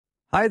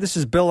Hi, this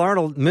is Bill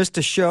Arnold. Missed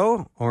a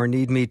show or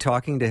need me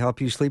talking to help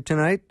you sleep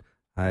tonight?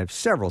 I have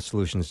several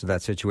solutions to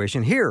that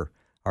situation. Here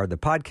are the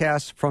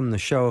podcasts from the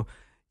show.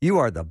 You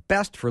are the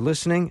best for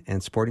listening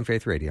and supporting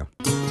Faith Radio.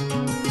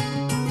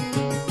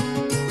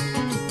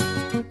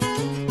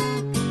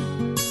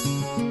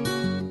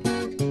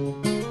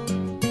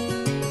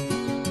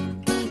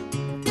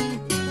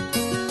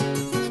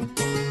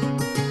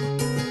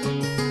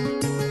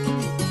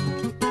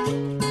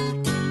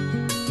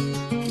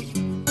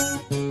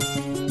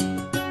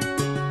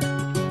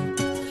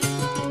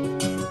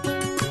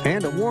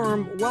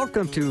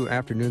 Welcome to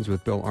Afternoons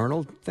with Bill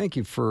Arnold. Thank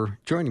you for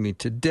joining me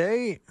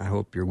today. I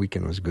hope your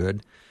weekend was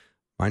good.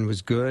 Mine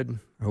was good.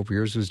 I hope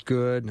yours was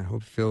good. I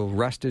hope you feel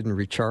rested and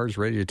recharged,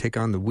 ready to take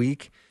on the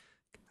week.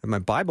 I have my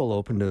Bible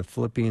open to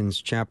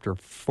Philippians chapter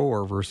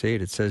 4, verse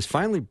 8. It says,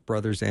 "Finally,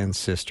 brothers and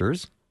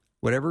sisters,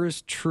 whatever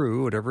is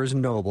true, whatever is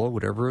noble,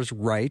 whatever is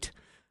right,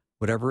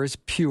 whatever is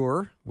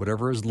pure,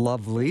 whatever is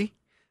lovely,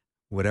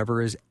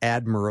 whatever is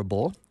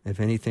admirable, if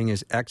anything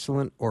is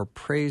excellent or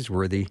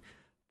praiseworthy,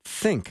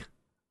 think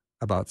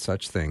about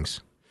such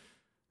things."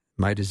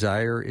 My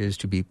desire is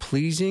to be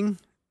pleasing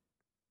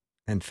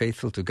and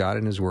faithful to God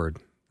and His Word.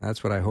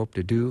 That's what I hope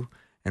to do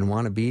and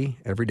want to be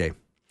every day.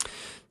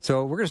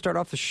 So we're going to start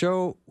off the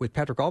show with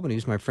Patrick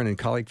Albanese, my friend and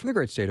colleague from the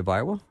great state of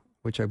Iowa,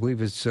 which I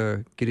believe is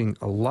getting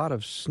a lot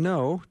of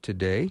snow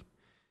today.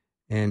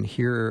 And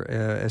here,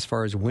 as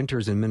far as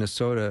winters in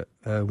Minnesota,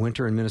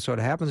 winter in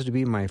Minnesota happens to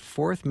be my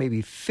fourth,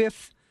 maybe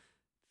fifth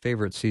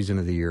favorite season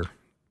of the year.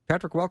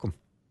 Patrick, welcome.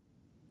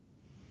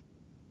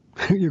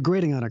 You're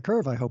grading on a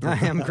curve, I hope. I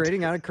am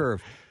grading on a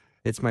curve.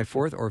 It's my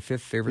fourth or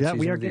fifth favorite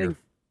season of the year.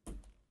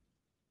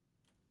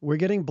 We're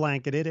getting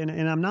blanketed,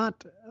 and I'm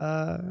not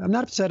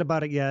upset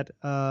about it yet.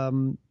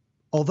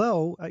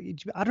 Although I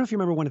don't know if you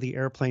remember one of the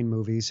airplane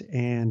movies,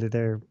 and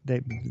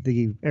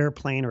the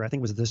airplane, or I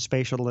think it was the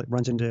space shuttle, that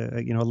runs into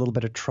a little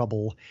bit of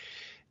trouble,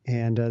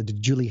 and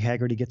Julie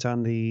Haggerty gets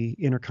on the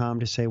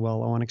intercom to say,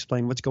 "Well, I want to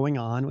explain what's going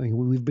on.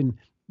 We've been."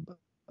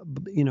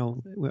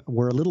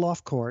 We're a little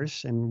off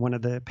course, and one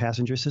of the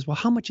passengers says, "Well,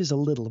 how much is a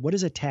little? What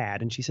is a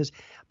tad?" And she says,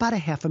 "About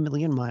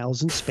 500,000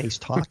 miles in space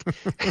talk."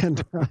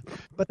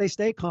 But they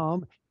stay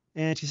calm,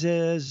 and she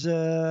says,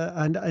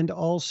 and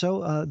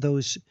also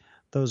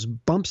those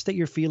bumps that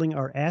you're feeling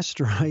are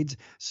asteroids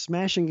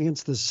smashing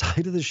against the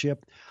side of the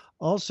ship.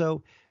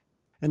 Also,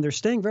 and they're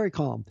staying very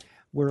calm.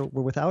 We're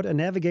without a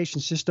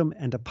navigation system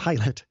and a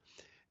pilot.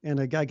 And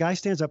a guy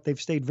stands up. They've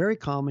stayed very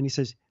calm, and he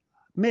says,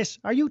 "Miss,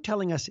 are you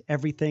telling us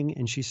everything?"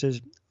 And she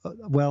says,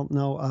 "Well,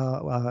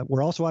 no,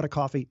 we're also out of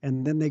coffee."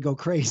 And then they go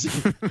crazy.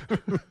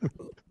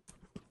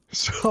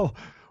 So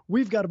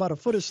we've got about a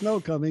foot of snow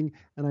coming,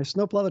 and I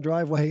snowplow the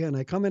driveway, and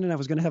I come in, and I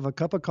was going to have a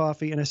cup of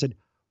coffee, and I said,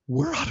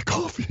 "We're out of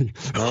coffee."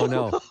 Oh,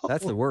 no,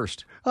 that's the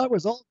worst. I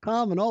was all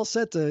calm and all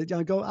set to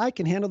go, I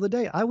can handle the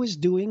day. I was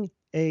doing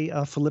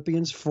a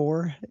Philippians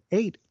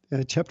 4:8.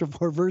 Chapter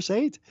 4, verse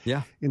 8.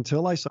 Yeah.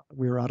 Until I saw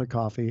we were out of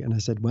coffee, and I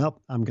said,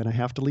 "Well, I'm going to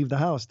have to leave the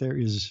house. There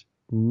is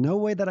no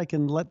way that I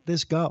can let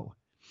this go."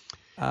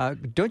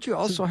 Don't you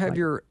also have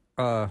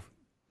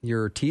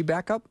your tea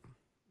backup?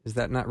 Is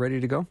that not ready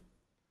to go?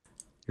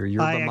 Your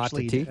yerba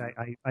mate tea?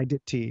 I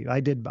did tea. I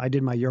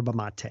did my yerba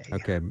mate.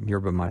 Okay,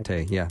 yerba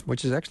mate, yeah,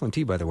 which is excellent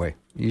tea, by the way.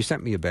 You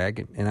sent me a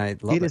bag, and I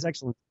love it. It is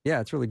excellent. Yeah,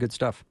 it's really good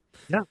stuff.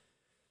 Yeah,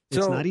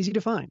 it's not easy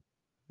to find.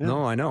 Yeah.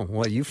 No, I know.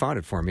 Well, you found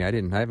it for me. I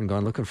haven't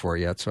gone looking for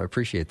it yet, so I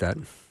appreciate that.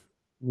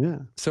 Yeah.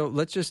 So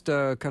let's just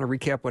kind of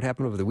recap what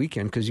happened over the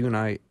weekend, because you and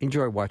I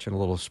enjoy watching a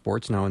little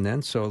sports now and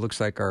then. So it looks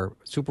like our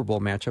Super Bowl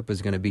matchup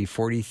is going to be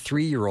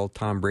 43-year-old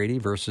Tom Brady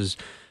versus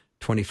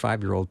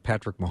 25-year-old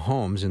Patrick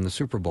Mahomes in the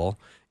Super Bowl.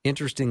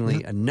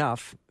 Interestingly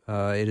enough,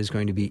 it is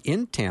going to be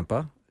in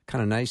Tampa.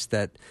 Kind of nice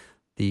that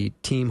the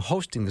team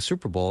hosting the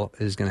Super Bowl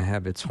is going to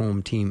have its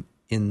home team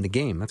in the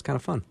game. That's kind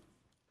of fun.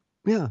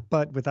 Yeah,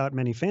 but without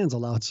many fans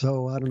allowed.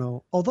 So I don't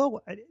know.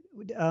 Although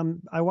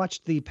I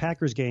watched the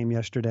Packers game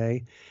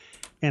yesterday,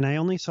 and I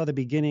only saw the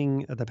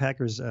beginning of the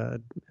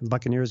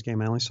Packers-Buccaneers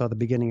game. I only saw the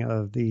beginning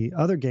of the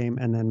other game,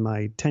 and then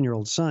my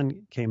 10-year-old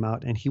son came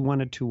out, and he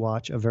wanted to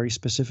watch a very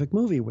specific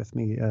movie with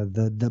me,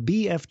 the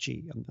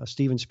BFG, a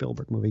Steven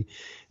Spielberg movie.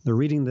 They're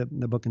reading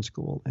the book in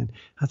school, and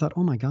I thought,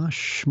 oh my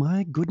gosh,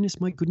 my goodness,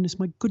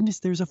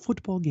 there's a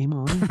football game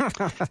on.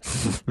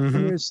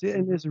 And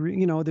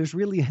there's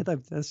really,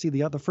 let's see,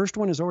 the first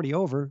one is already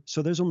over,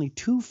 so there's only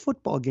 2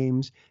 football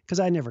games,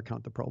 because I never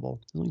count the Pro Bowl.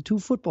 There's only 2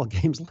 football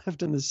games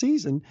left in the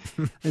season.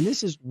 And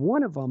this is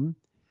one of them.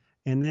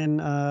 And then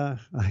I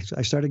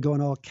started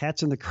going all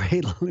Cats in the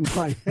Cradle in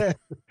my head.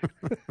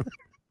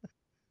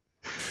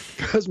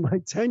 Because my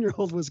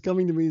 10-year-old was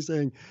coming to me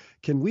saying,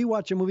 "Can we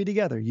watch a movie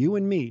together, you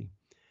and me?"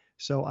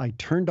 So I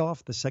turned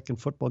off the second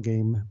football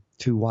game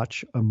to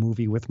watch a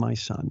movie with my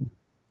son.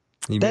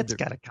 That's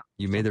got to count.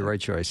 You made the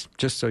right choice,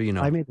 just so you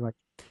know. I made the right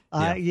choice.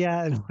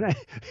 And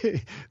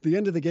the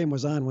end of the game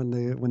was on. When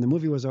the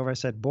movie was over, I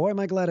said, "Boy, am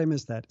I glad I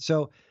missed that."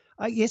 So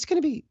it's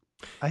going to be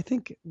I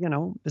think,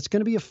 it's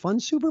going to be a fun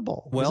Super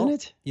Bowl, isn't Well,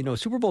 it?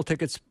 Super Bowl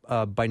tickets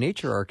by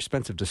nature are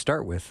expensive to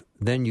start with.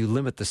 Then you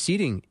limit the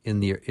seating in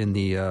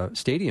the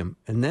stadium,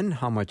 and then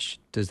how much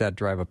does that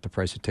drive up the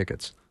price of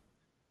tickets?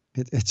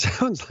 It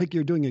sounds like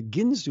you're doing a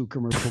Ginsu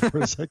commercial for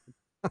a second.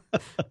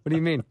 What do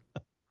you mean?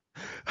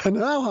 And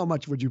now how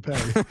much would you pay?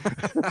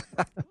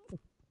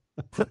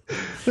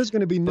 There's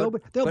going to be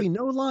there'll be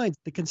no lines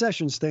at the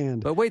concession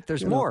stand. But wait,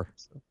 there's more.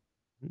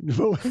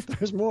 But wait,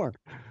 there's more.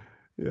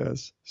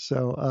 Yes.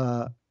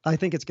 So I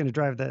think it's going to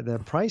drive the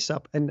price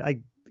up. And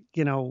I'm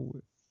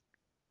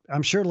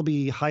sure it'll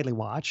be highly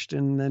watched,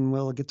 and then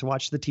we'll get to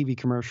watch the TV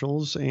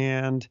commercials.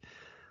 And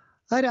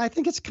I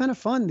think it's kind of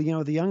fun.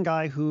 The young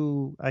guy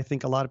who I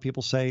think a lot of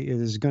people say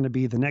is going to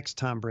be the next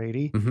Tom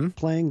Brady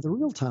playing the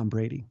real Tom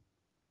Brady.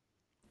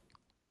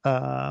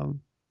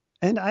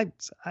 And I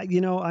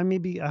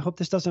hope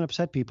this doesn't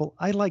upset people.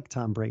 I like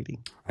Tom Brady.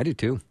 I do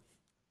too.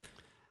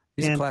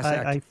 He's a class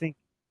act. I think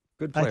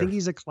good player. I think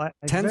he's a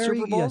 10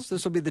 Super Bowls. Yes.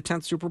 This will be the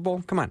 10th Super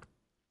Bowl. Come on.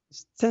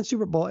 10th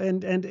Super Bowl,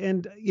 and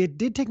it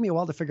did take me a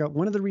while to figure out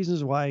one of the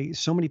reasons why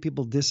so many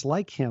people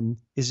dislike him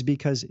is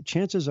because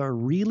chances are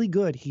really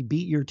good he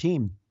beat your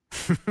team.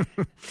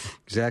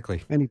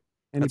 Exactly. And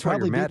he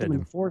probably beat them in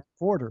the fourth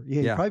quarter.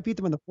 Yeah, he probably beat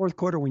them in the fourth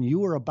quarter when you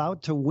were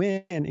about to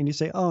win, and you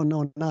say, "Oh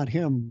no, not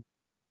him."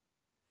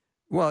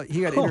 Well,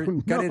 he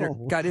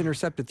got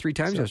intercepted 3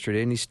 times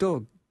yesterday, and he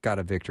still got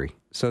a victory.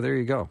 So there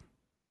you go.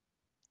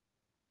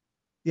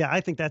 Yeah,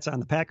 I think that's on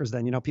the Packers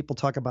then. People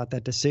talk about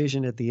that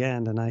decision at the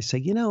end, and I say,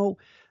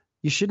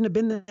 you shouldn't have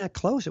been that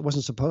close. It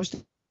wasn't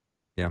supposed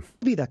to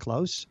be that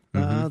close.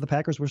 The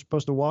Packers were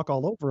supposed to walk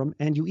all over him,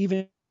 and you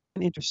even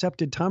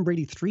intercepted Tom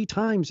Brady 3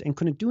 times and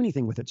couldn't do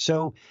anything with it.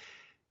 So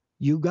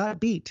you got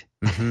beat.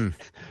 You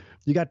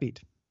got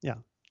beat. Yeah.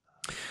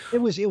 It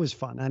was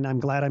fun, and I'm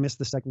glad I missed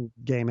the second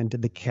game and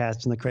did the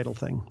cats and the cradle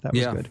thing. That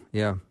was good.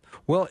 Yeah.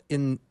 Well,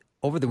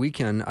 over the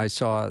weekend, I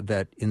saw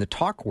that in the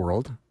talk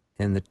world,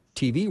 in the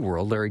TV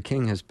world, Larry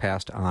King has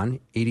passed on,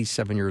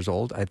 87 years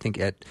old. I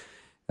think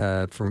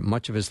for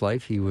much of his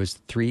life, he was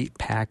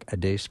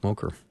 3-pack-a-day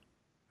smoker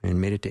and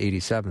made it to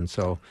 87.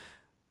 So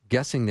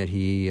guessing that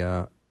he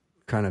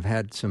kind of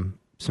had some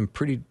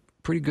pretty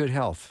good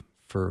health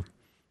for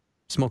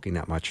smoking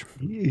that much.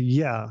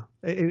 Yeah.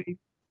 It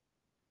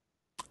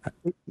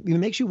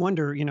makes you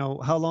wonder,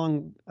 how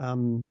long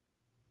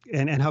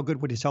and how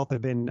good would his health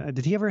have been.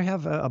 Did he ever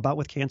have a bout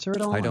with cancer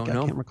at all? I don't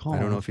know. I can't recall. I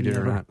don't know if he did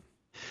or not.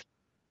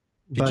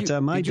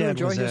 My dad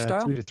enjoy was his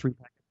style? 2 to 3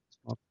 pack.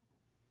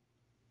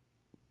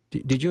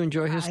 Did you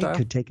enjoy his style? I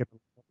could take it.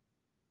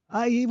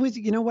 I was,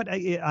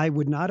 I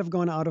would not have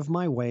gone out of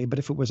my way, but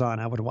if it was on,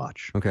 I would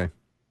watch. Okay.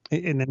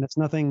 And then it's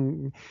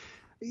nothing.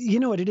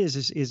 What it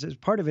is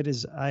part of it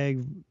is I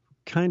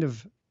kind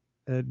of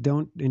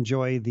don't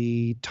enjoy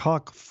the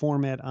talk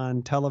format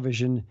on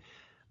television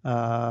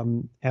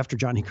after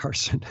Johnny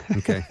Carson.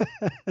 Okay.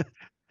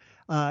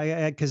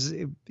 Because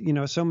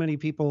so many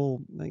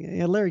people.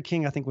 Larry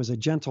King, I think, was a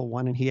gentle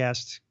one, and he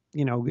asked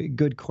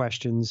good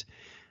questions.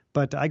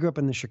 But I grew up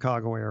in the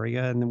Chicago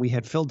area, and then we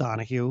had Phil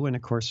Donahue, and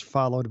of course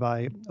followed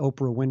by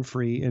Oprah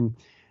Winfrey, and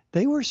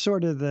they were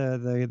sort of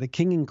the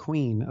king and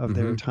queen of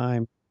their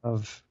time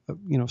of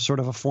sort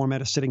of a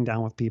format of sitting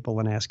down with people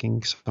and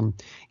asking some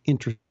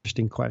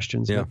interesting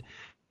questions.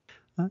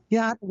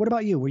 Yeah. What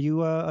about you? Were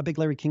you a big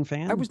Larry King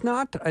fan? I was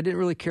not. I didn't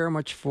really care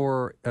much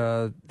for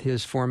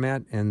his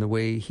format and the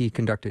way he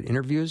conducted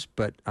interviews,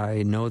 but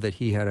I know that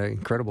he had an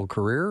incredible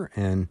career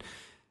and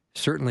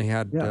certainly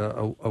had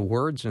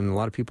awards and a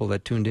lot of people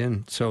that tuned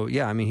in. So,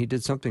 he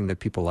did something that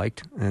people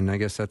liked, and I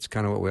guess that's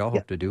kind of what we all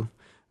hope to do.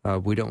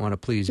 We don't want to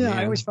please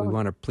man. We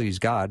want to please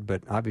God,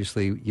 but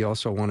obviously you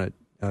also want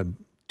to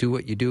do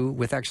what you do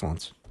with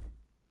excellence.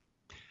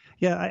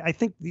 Yeah, I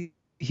think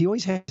he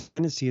always had a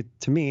tendency,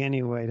 to me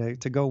anyway,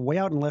 to go way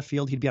out in left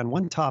field. He'd be on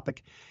one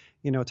topic,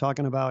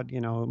 talking about,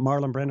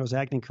 Marlon Brando's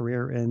acting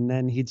career, and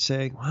then he'd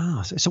say,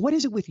 wow, so what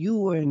is it with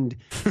you and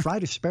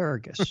fried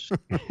asparagus?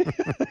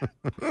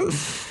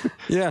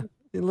 Yeah,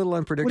 a little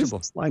unpredictable.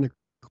 What is this line of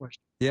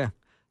question? Yeah.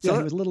 So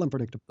it was a little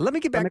unpredictable. Let me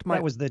get back to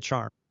that was the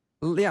charm.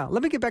 Yeah,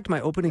 let me get back to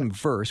my opening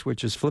verse,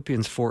 which is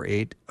Philippians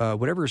 4:8.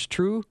 Whatever is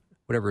true,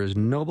 whatever is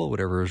noble,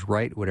 whatever is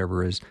right,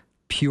 whatever is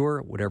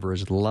pure, whatever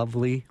is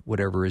lovely,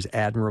 whatever is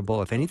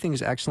admirable, if anything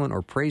is excellent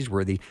or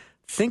praiseworthy,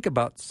 think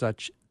about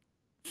such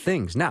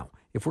things. Now,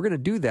 if we're going to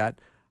do that,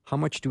 how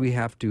much do we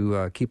have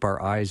to keep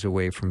our eyes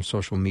away from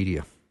social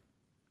media?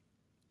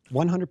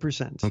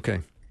 100%. Okay.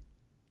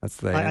 That's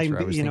the answer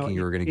I was thinking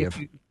you were going to give.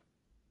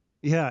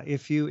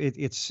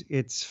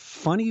 It's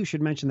funny you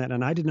should mention that,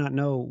 and I did not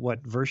know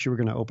what verse you were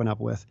going to open up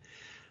with.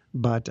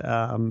 But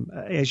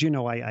as you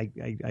know, I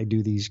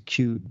do these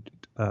cute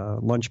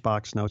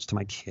lunchbox notes to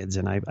my kids,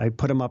 and I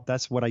put them up.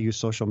 That's what I use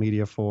social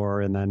media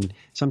for. And then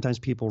sometimes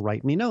people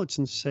write me notes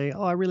and say,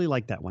 oh, I really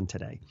like that one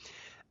today.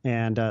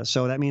 And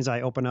so that means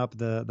I open up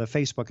the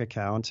Facebook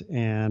account,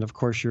 and of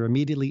course you're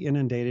immediately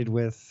inundated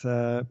with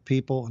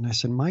people. And I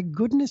said, my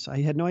goodness,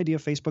 I had no idea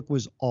Facebook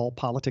was all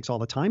politics all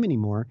the time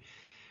anymore.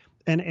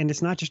 And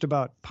it's not just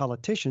about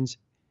politicians.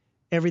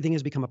 everything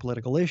has become a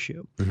political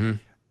issue.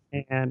 Mm-hmm.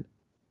 And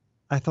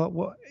I thought,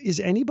 well, is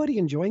anybody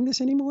enjoying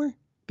this anymore?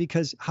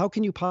 Because how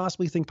can you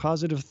possibly think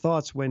positive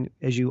thoughts when,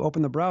 as you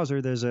open the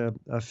browser, there's a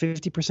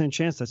 50%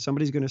 chance that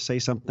somebody's going to say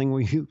something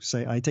where you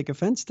say, I take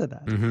offense to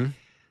that. Mm-hmm.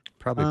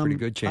 Probably a pretty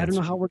good chance. I don't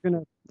know how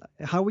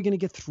are we going to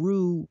get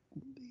through.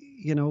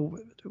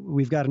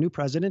 We've got a new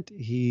president.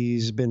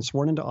 He's been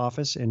sworn into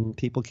office, and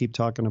people keep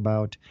talking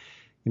about,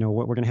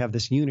 what we're going to have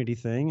this unity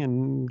thing.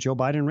 And Joe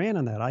Biden ran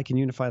on that. I can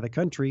unify the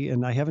country.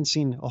 And I haven't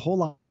seen a whole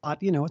lot,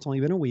 it's only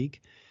been a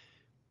week.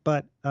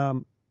 But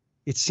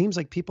it seems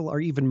like people are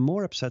even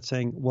more upset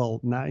saying, well,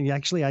 now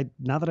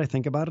that I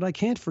think about it, I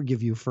can't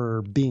forgive you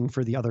for being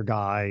for the other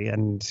guy.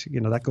 And,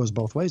 that goes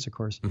both ways, of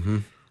course. Mm-hmm.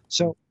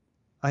 So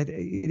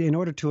in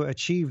order to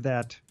achieve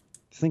that,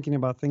 thinking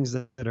about things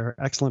that are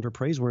excellent or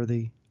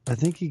praiseworthy, I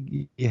think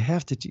you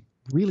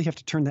really have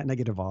to turn that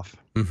negative off.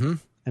 Mm-hmm.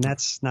 And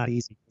that's not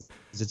easy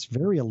because it's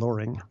very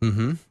alluring.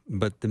 Mm-hmm.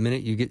 But the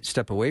minute you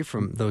step away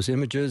from those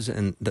images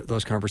and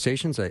those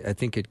conversations, I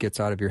think it gets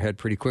out of your head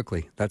pretty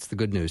quickly. That's the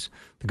good news.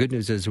 The good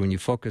news is when you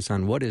focus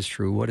on what is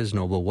true, what is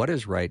noble, what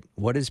is right,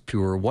 what is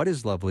pure, what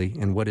is lovely,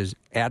 and what is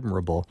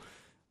admirable,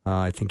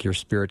 I think your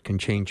spirit can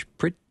change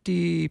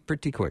pretty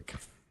quick.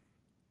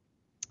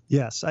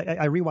 Yes.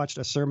 I rewatched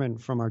a sermon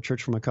from our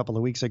church from a couple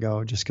of weeks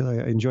ago just because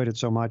I enjoyed it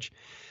so much.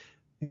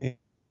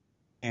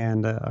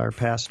 And our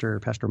Pastor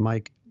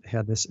Mike,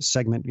 had this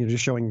segment,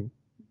 just showing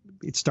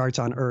it starts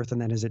on Earth,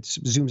 and then as it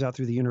zooms out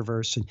through the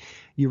universe, and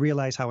you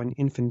realize how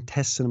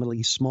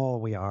infinitesimally small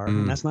we are.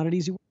 And that's not an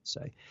easy word to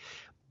say.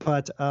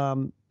 But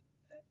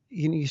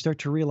you start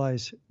to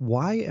realize,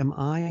 why am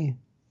I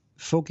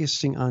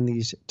focusing on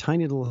these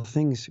tiny little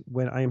things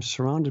when I am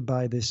surrounded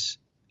by this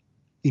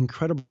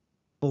incredible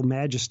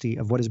majesty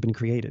of what has been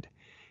created?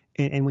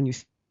 And when you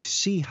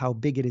see how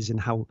big it is and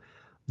how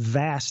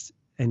vast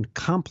and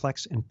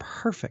complex and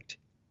perfect,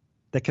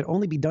 that can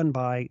only be done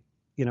by,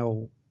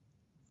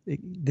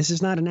 this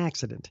is not an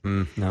accident.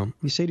 No.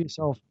 You say to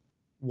yourself,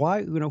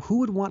 why, who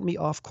would want me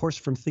off course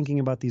from thinking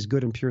about these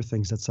good and pure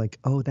things? That's like,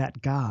 oh,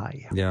 that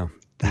guy. Yeah.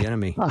 The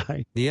enemy.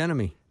 Guy. The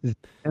enemy. The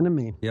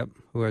enemy. Yep.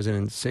 Who has an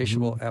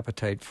insatiable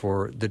appetite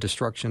for the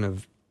destruction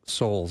of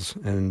souls.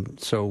 And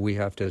so we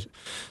have to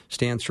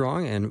stand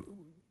strong and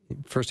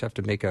first have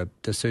to make a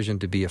decision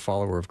to be a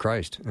follower of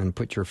Christ and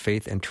put your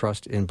faith and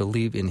trust and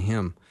believe in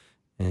him,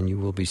 and you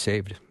will be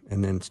saved.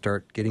 And then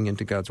start getting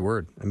into God's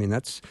Word. I mean,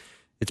 it's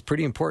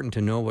pretty important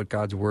to know what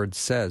God's Word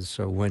says.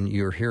 So when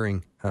you're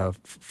hearing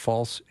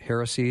false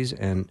heresies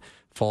and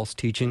false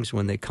teachings,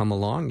 when they come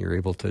along, you're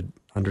able to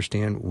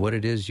understand what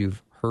it is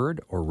you've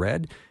heard or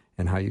read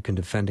and how you can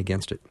defend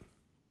against it.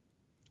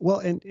 Well,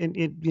 and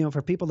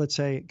for people that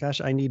say, gosh,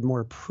 I need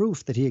more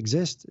proof that he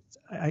exists,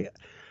 I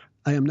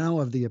am now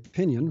of the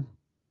opinion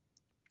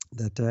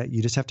that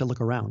you just have to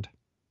look around.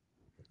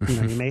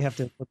 You may have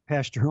to look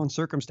past your own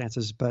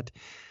circumstances, but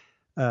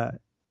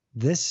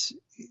this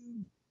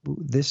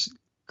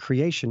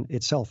creation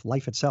itself,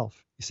 life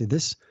itself, you see,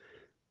 this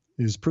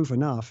is proof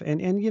enough.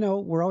 And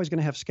we're always going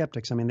to have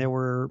skeptics. I mean, there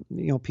were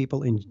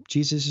people in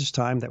Jesus'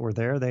 time that were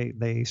there.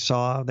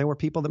 There were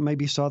people that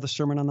maybe saw the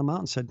Sermon on the Mount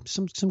and said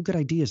some good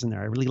ideas in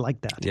there. I really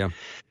like that. Yeah.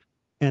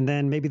 And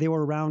then maybe they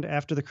were around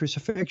after the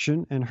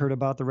crucifixion and heard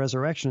about the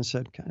resurrection and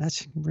said,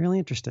 that's really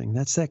interesting.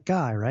 That's that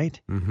guy, right?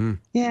 Mm-hmm.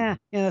 Yeah,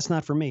 that's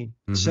not for me.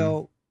 Mm-hmm.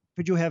 So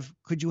could you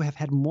have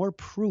had more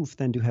proof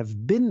than to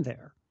have been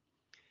there?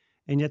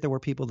 And yet there were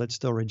people that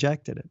still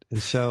rejected it.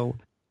 And so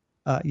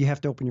you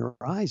have to open your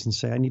eyes and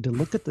say, I need to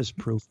look at this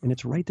proof, and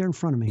it's right there in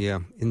front of me. Yeah.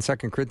 In 2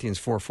 Corinthians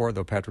 4:4,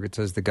 though, Patrick, it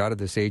says, the God of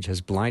this age has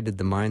blinded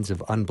the minds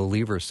of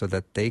unbelievers so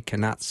that they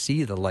cannot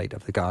see the light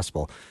of the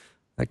gospel.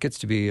 That gets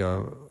to be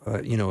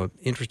an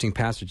interesting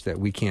passage that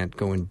we can't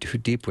go in too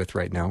deep with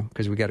right now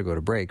because we got to go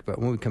to break. But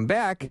when we come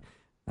back,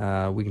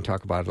 we can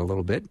talk about it a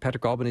little bit.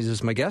 Patrick Albanese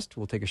is my guest.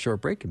 We'll take a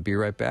short break and be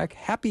right back.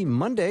 Happy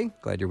Monday.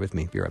 Glad you're with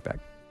me. Be right back.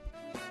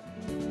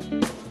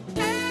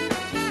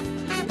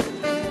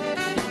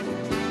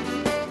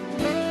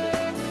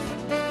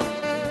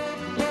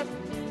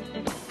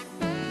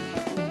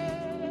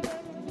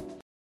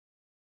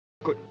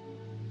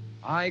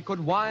 I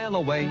could while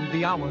away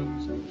the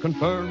hours,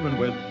 conferring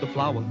with the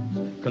flowers,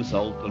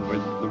 consulting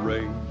with the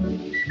rain.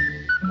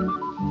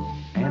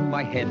 And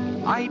my head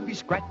I'd be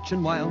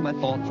scratching while my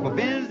thoughts were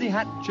busy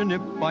hatching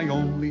if I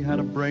only had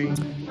a brain.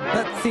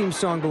 That theme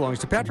song belongs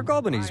to Patrick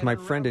Albanese, my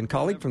friend and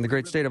colleague from the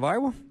great state of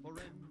Iowa,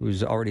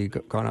 who's already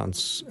gone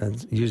out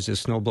and used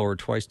his snowblower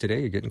twice today.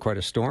 You're getting quite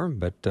a storm,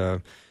 but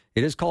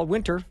it is called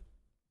winter.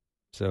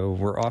 So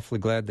we're awfully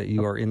glad that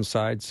you are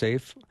inside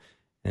safe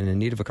and in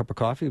need of a cup of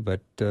coffee, but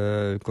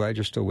glad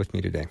you're still with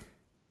me today.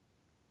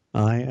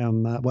 I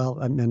am,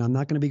 and I'm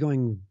not going to be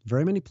going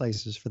very many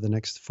places for the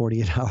next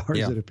 48 hours,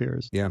 it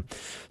appears. Yeah.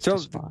 So,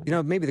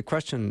 maybe the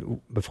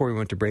question before we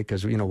went to break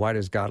is, why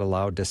does God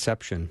allow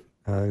deception?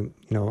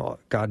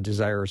 God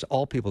desires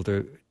all people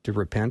to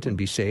repent and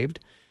be saved,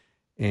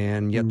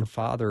 and yet the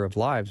father of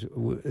lies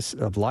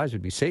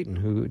would be Satan,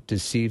 who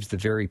deceives the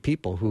very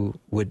people who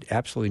would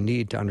absolutely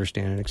need to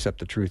understand and accept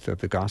the truth of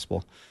the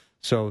gospel.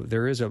 So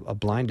there is a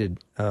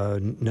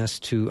blindedness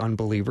to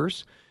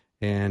unbelievers,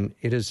 and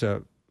it's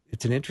an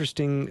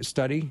interesting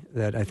study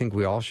that I think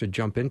we all should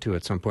jump into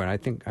at some point. I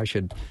think I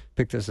should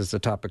pick this as a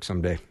topic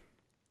someday.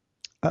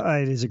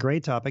 It is a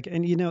great topic.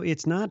 And,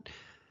 it's not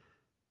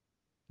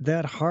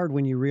that hard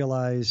when you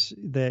realize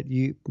that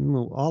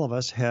all of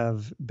us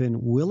have been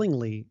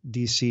willingly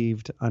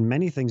deceived on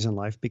many things in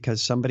life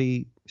because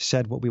somebody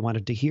said what we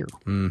wanted to hear.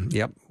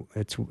 Yep.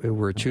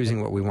 We're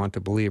choosing what we want to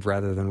believe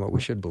rather than what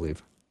we should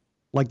believe.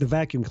 Like the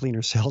vacuum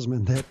cleaner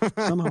salesman that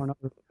somehow or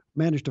another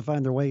managed to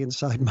find their way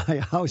inside my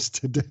house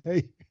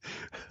today.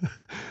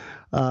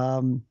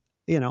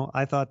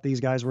 I thought these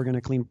guys were going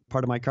to clean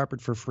part of my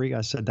carpet for free. I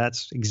said,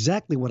 that's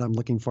exactly what I'm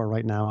looking for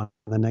right now.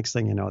 And the next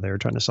thing you know, they were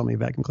trying to sell me a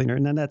vacuum cleaner.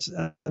 And then that's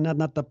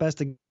not the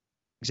best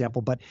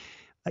example, but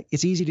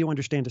it's easy to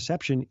understand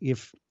deception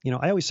if,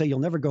 I always say you'll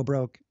never go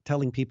broke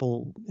telling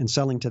people and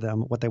selling to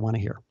them what they want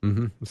to hear.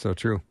 Mm-hmm. So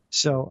true.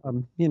 So,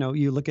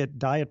 you look at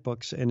diet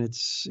books and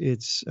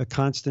it's a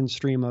constant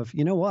stream of,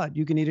 you know what,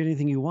 you can eat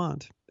anything you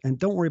want. And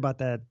don't worry about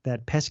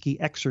that pesky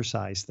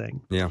exercise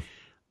thing. Yeah.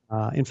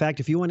 In fact,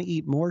 if you want to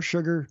eat more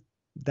sugar,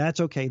 that's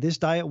okay. This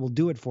diet will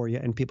do it for you.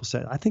 And people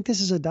say, I think this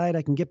is a diet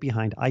I can get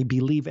behind. I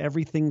believe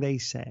everything they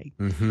say.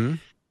 Mm-hmm.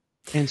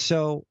 And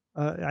so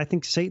I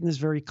think Satan is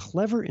very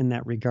clever in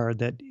that regard,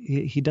 that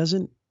he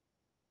doesn't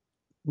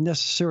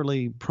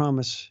necessarily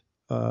promise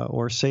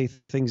or say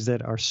things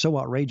that are so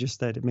outrageous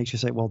that it makes you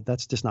say, well,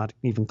 that's just not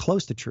even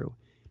close to true.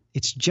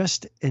 It's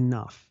just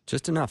enough.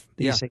 Just enough.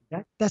 Yeah. You say,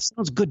 that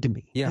sounds good to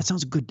me. Yeah. That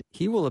sounds good to me.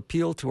 He will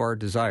appeal to our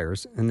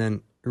desires and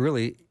then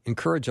really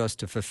encourage us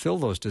to fulfill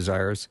those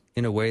desires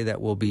in a way that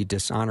will be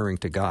dishonoring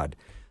to God.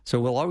 So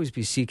we'll always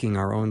be seeking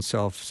our own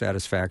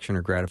self-satisfaction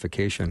or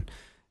gratification,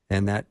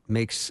 and that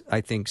makes,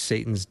 I think,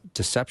 Satan's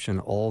deception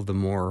all the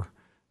more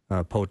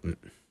potent.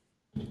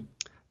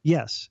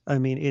 Yes. I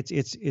mean,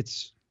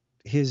 it's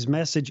his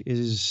message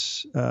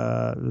is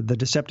the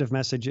deceptive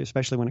message,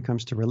 especially when it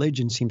comes to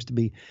religion, seems to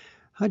be,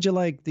 how'd you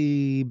like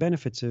the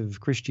benefits of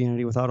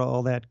Christianity without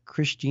all that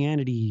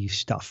Christianity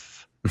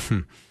stuff?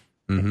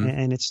 Mm-hmm.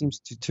 And it seems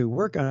to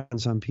work on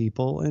some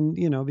people,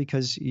 and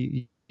because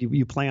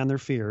you play on their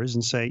fears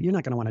and say you're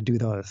not going to want to do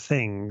the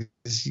things.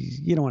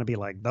 You don't want to be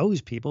like those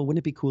people. Wouldn't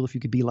it be cool if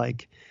you could be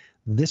like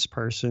this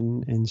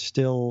person and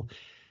still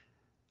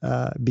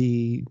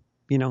be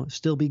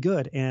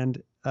good?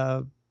 And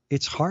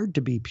it's hard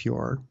to be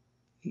pure.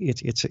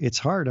 It's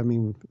hard. I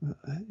mean,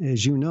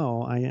 as you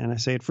know, and I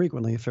say it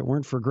frequently. If it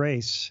weren't for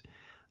grace,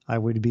 I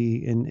would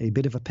be in a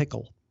bit of a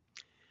pickle.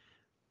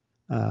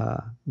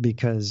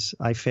 Because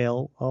I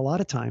fail a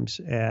lot of times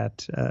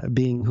at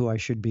being who I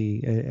should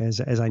be,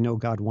 as I know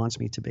God wants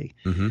me to be.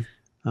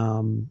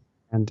 Mm-hmm.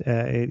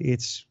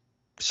 It's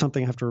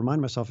something I have to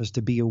remind myself is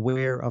to be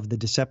aware of the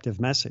deceptive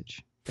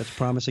message that's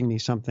promising me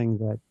something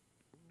that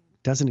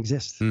doesn't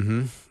exist.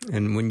 Mm-hmm.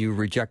 And when you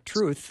reject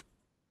truth,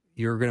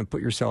 you're going to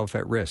put yourself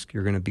at risk.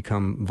 You're going to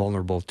become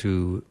vulnerable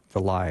to the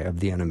lie of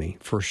the enemy,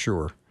 for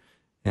sure.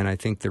 And I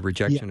think the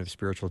rejection of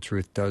spiritual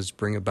truth does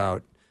bring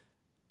about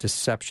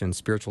deception,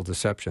 spiritual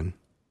deception,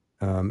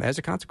 as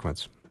a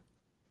consequence.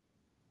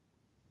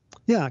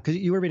 Yeah, because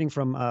you were reading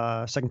from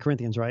 2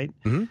 Corinthians, right?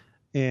 Mm-hmm.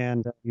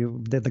 And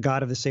the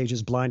God of this age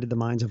has blinded the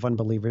minds of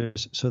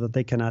unbelievers so that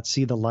they cannot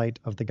see the light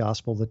of the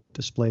gospel that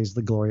displays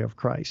the glory of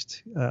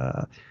Christ.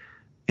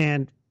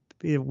 And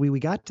we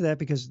got to that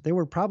because there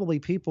were probably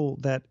people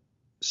that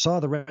saw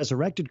the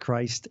resurrected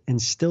Christ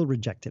and still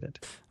rejected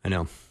it. I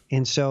know.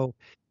 And so,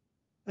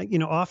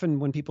 often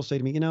when people say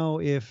to me,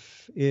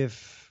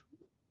 if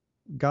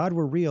God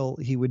were real,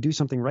 he would do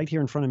something right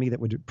here in front of me that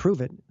would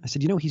prove it. I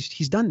said,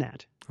 he's done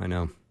that. I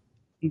know.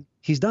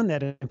 He's done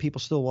that, and people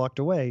still walked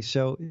away.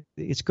 So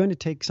it's going to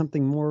take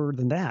something more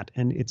than that,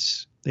 and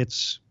it's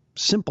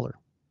simpler.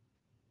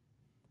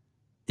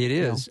 It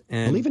is.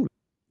 And believe in me.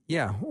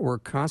 Yeah, we're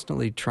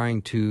constantly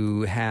trying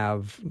to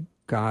have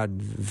God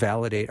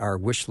validate our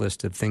wish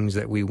list of things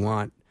that we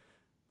want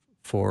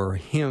for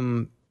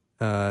him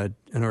in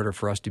order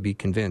for us to be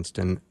convinced.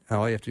 And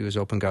all you have to do is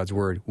open God's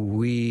word.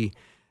 We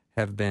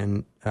have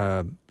been,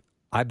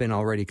 I've been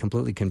already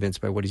completely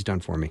convinced by what he's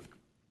done for me.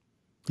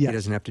 Yes. He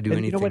doesn't have to do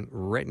anything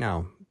right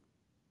now.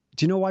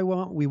 Do you know why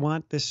we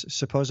want this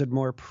supposed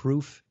more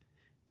proof?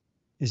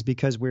 Is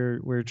because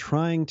we're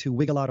trying to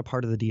wiggle out a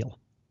part of the deal.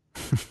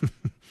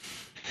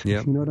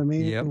 Yep. You know what I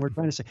mean? Yep. And we're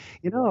trying to say,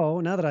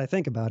 now that I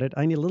think about it,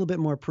 I need a little bit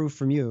more proof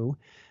from you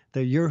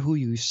that you're who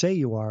you say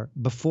you are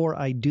before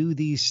I do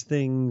these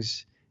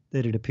things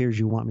that it appears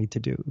you want me to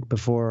do,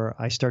 before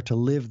I start to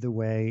live the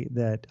way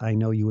that I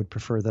know you would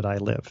prefer that I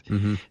live.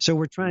 Mm-hmm. So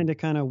we're trying to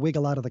kind of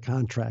wiggle out of the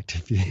contract,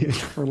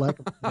 for lack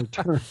of a better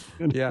term.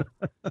 Yeah.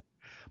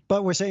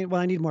 But we're saying,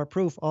 well, I need more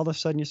proof. All of a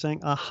sudden you're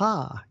saying,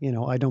 aha,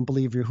 I don't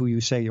believe you're who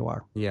you say you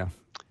are. Yeah.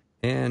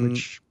 And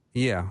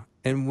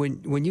and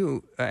when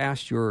you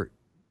ask your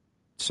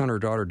son or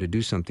daughter to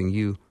do something,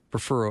 you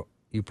prefer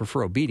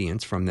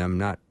obedience from them,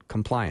 not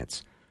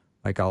compliance.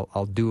 Like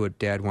I'll do what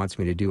Dad wants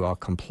me to do. I'll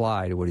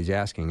comply to what he's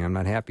asking. I'm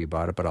not happy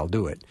about it, but I'll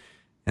do it.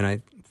 And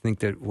I think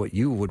that what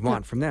you would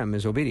want from them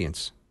is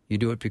obedience. You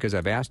do it because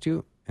I've asked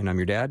you, and I'm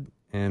your dad,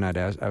 and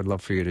I would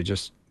love for you to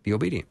just be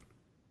obedient.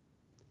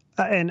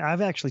 And I've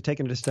actually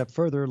taken it a step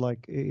further.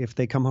 Like if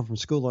they come home from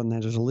school and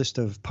there's a list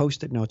of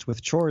Post-it notes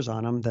with chores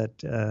on them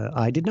that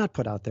I did not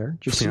put out there,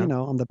 just so you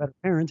know, I'm the better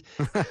parent.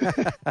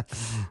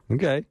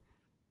 Okay.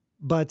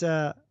 But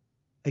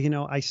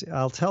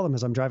I'll tell them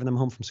as I'm driving them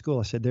home from school.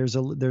 I said, "There's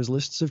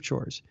lists of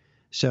chores,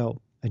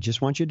 so I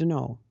just want you to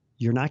know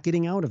you're not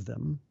getting out of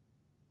them.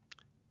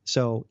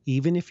 So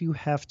even if you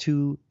have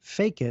to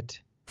fake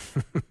it,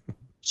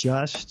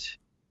 just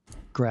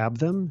grab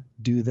them,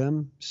 do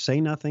them,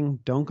 say nothing,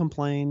 don't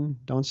complain,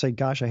 don't say,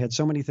 gosh, I had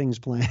so many things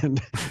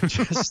planned.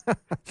 Just,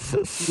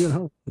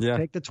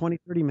 take the 20,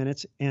 30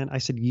 minutes." And I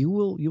said, you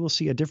will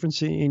see a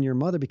difference in your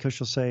mother because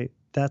she'll say,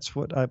 that's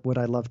what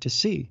I love to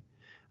see.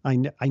 I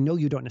know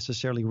you don't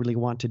necessarily really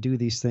want to do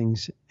these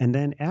things. And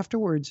then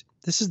afterwards,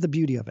 this is the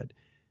beauty of it.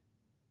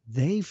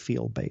 They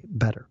feel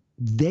better.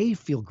 They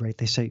feel great.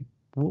 They say,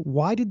 well,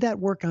 why did that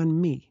work on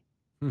me?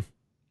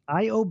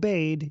 I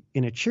obeyed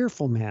in a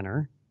cheerful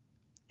manner,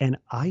 and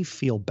I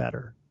feel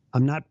better.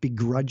 I'm not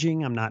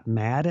begrudging. I'm not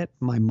mad at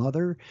my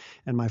mother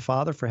and my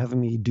father for having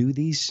me do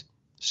these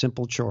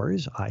simple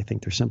chores. I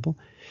think they're simple.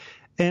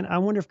 And I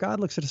wonder if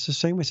God looks at us the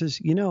same way, says,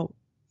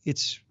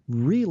 it's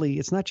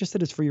not just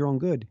that it's for your own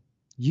good.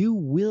 You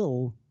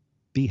will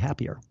be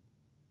happier.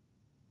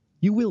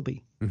 You will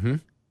be. Mm-hmm.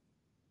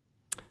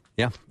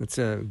 Yeah, it's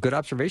a good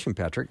observation,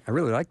 Patrick. I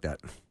really like that.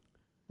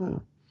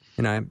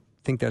 And I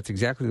think that's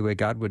exactly the way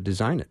God would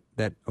design it,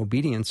 that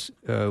obedience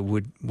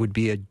would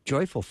be a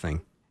joyful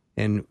thing.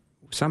 And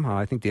somehow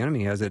I think the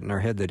enemy has it in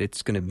our head that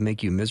it's going to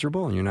make you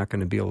miserable and you're not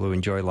going to be able to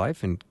enjoy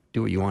life and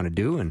do what you want to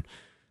do. And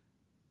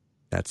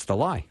that's the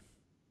lie.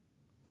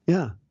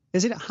 Yeah.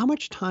 How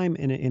much time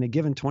in a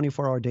given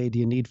 24-hour day do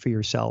you need for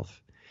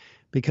yourself?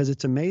 Because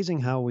it's amazing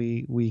how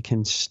we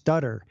can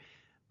stutter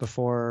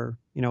before,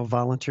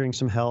 volunteering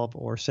some help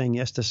or saying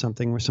yes to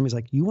something where somebody's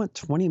like, you want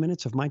 20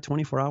 minutes of my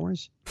 24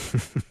 hours?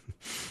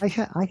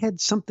 I had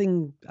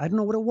something, I don't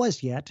know what it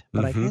was yet,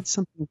 but I had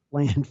something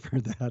planned for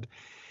that.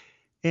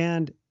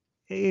 And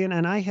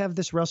I have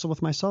this wrestle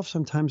with myself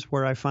sometimes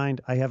where I find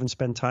I haven't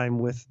spent time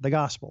with the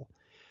gospel,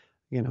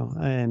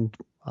 and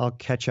I'll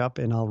catch up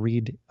and I'll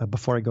read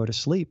before I go to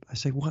sleep. I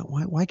say,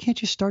 why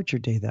can't you start your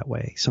day that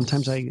way?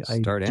 Sometimes I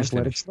just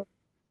let it slip.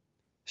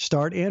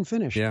 Start and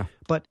finish. Yeah.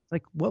 But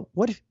like, what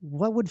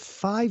would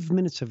 5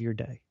 minutes of your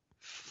day,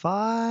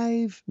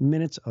 5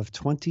 minutes of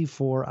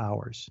 24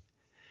 hours,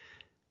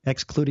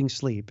 excluding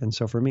sleep. And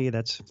so for me,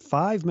 that's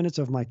 5 minutes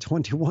of my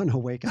 21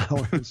 awake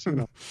hours.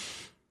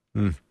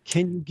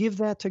 Can you give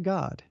that to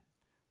God?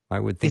 I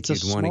would think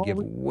you'd want to give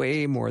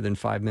way more than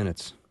 5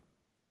 minutes.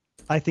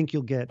 I think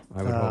you'll get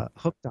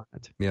hooked on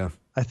it. Yeah.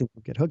 I think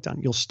you'll get hooked on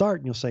it. You'll start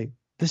and you'll say,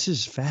 this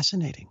is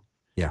fascinating.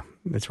 Yeah.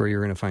 That's where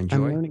you're going to find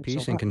joy,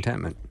 peace, and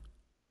contentment.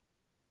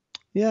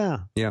 Yeah.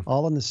 Yeah.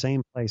 All in the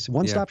same place.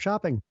 One-stop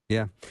shopping.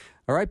 Yeah.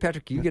 All right,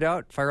 Patrick, you get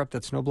out, fire up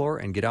that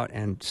snowblower, and get out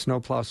and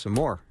snowplow some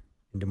more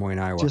in Des Moines,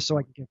 Iowa. Just so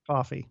I can get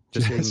coffee.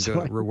 Just so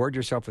you can reward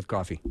yourself with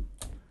coffee.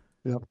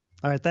 Yep.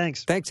 All right,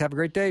 thanks. Thanks. Have a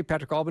great day.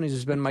 Patrick Albanese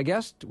has been my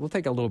guest. We'll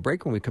take a little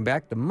break. When we come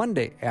back, the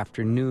Monday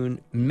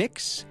afternoon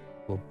mix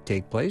will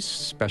take place.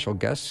 Special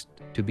guest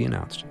to be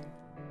announced.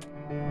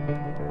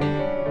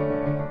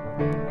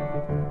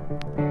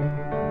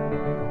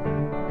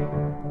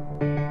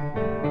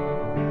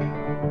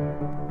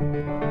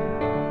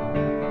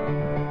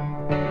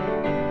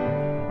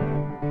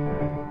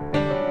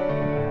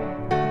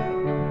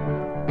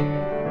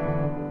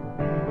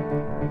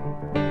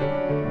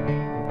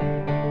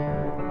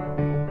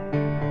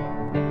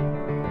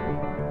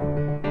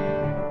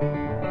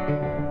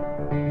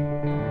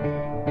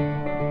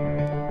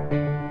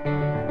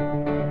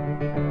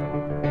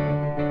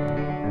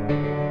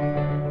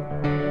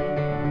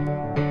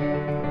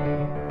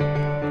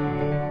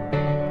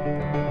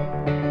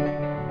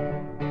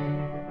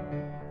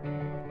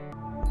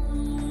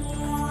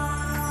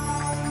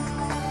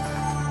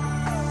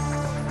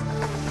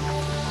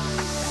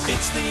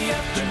 It's the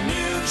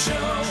afternoon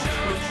show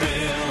with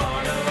Bill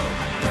Arno.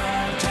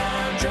 Prime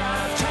time,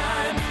 drive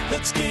time.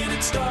 Let's get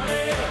it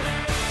started.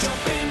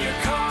 Jump in your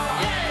car.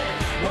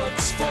 Yeah.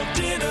 What's for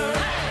dinner?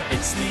 Hey.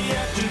 It's the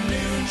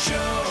afternoon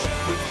show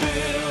with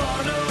Bill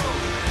Arno.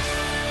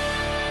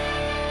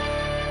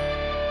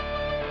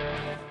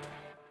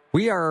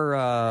 We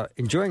are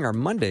enjoying our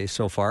Monday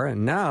so far,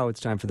 and now it's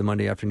time for the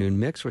Monday afternoon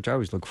mix, which I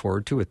always look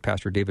forward to, with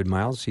Pastor David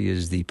Miles. He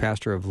is the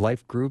pastor of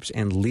life groups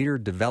and leader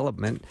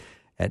development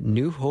at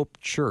New Hope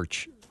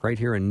Church, right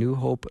here in New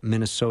Hope,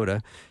 Minnesota.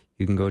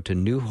 You can go to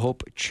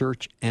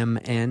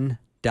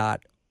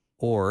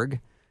newhopechurchmn.org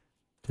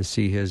to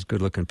see his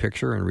good-looking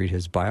picture and read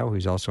his bio.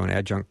 He's also an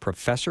adjunct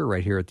professor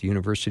right here at the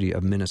University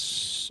of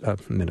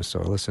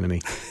Minnesota. Listen to me.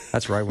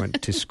 That's where I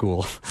went to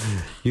school.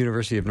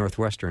 University of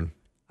Northwestern.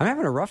 I'm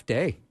having a rough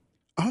day.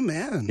 Oh,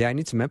 man. Yeah, I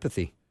need some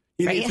empathy.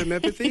 You need some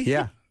empathy?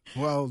 Yeah.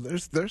 Well,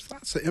 there's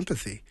lots of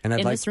empathy. And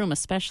in this room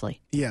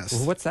especially. Yes.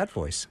 Well, what's that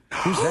voice?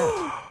 Who's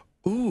that?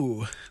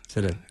 Ooh. Is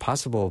it a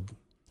possible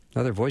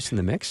another voice in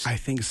the mix? I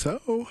think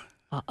so.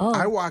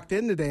 I walked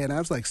in today and I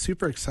was like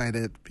super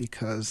excited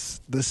because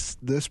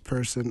this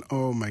person,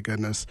 oh my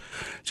goodness,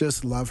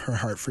 just love her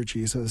heart for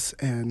Jesus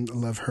and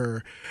love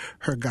her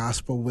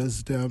gospel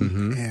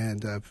wisdom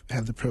and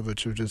have the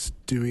privilege of just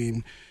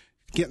getting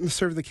to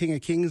serve the King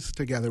of Kings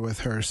together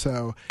with her.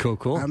 So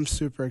Cool. I'm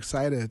super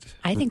excited.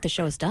 I think the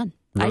show is done.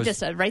 Rose- I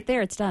just, right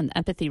there, it's done.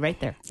 Empathy right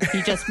there.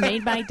 You just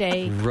made my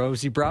day.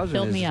 Rosie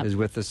Filled me Browson up. is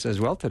with us as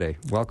well today.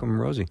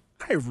 Welcome, Rosie.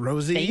 Hi,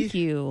 Rosie. Thank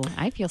you.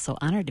 I feel so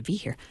honored to be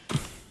here.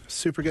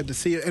 Super good to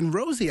see you. And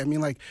Rosie, I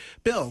mean, like,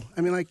 Bill,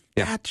 I mean, like,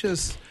 that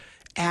just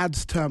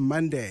adds to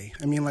Monday.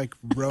 I mean, like,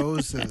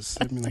 roses.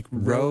 I mean, like,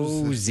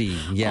 roses. Rosie,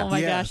 yeah. Oh my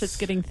Yes. gosh, it's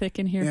getting thick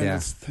in here. And Yeah.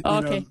 it's, you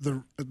Okay.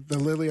 know, the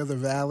lily of the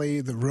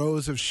valley, the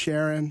rose of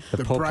Sharon,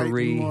 The bright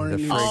potpourri, the morning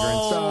fragrance.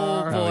 Oh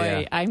star. boy,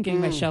 yeah. I'm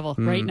getting my shovel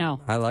right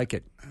now. I like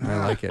it.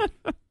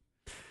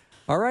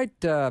 All right,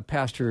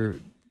 Pastor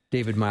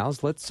David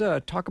Miles, let's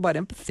talk about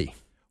empathy.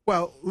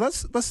 Well,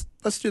 let's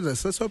do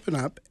this. Let's open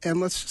up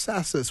and let's just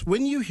ask this.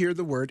 When you hear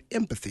the word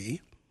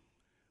empathy,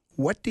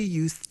 what do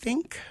you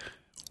think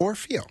or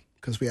feel?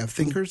 Because we have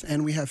thinkers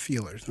and we have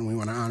feelers, and we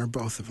want to honor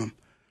both of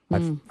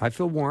them. I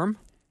feel warm.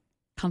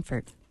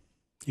 Comfort.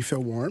 You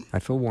feel warm? I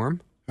feel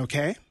warm.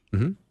 Okay.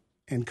 Mhm.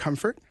 And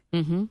comfort?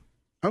 Mm-hmm.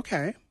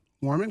 Okay.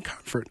 Warm and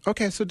comfort.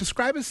 Okay, so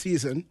describe a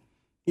season,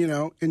 you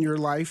know, in your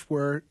life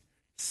where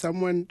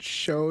someone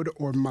showed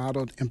or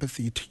modeled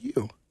empathy to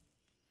you.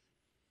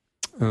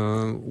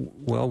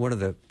 Well, one of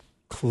the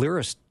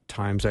clearest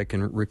times I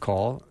can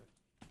recall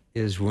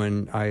is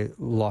when I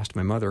lost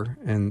my mother,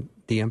 and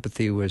the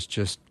empathy was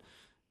just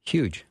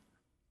huge.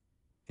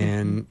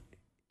 And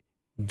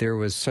there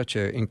was such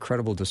an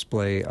incredible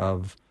display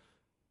of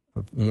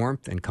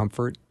warmth and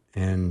comfort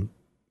and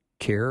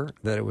care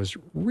that it was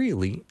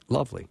really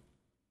lovely.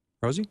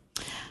 Rosie?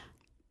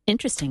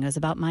 Interesting. It was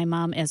about my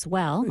mom as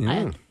well.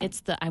 Yeah.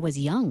 I was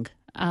young,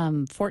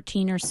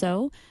 14 or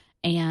so,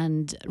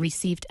 and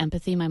received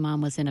empathy. My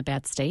mom was in a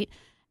bad state,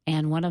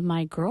 and one of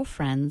my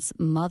girlfriend's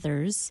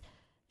mothers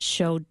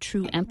showed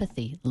true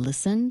empathy,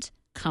 listened,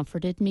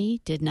 comforted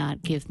me, did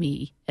not give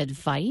me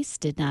advice,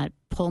 did not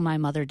pull my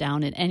mother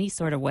down in any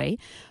sort of way,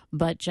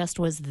 but just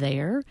was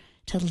there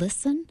to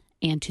listen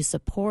and to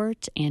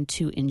support and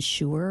to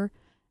ensure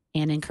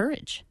and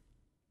encourage.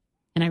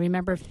 And I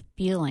remember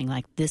feeling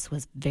like this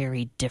was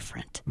very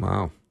different.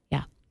 Wow.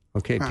 Yeah.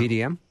 Okay, Wow.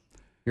 PDM,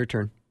 your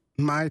turn.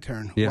 My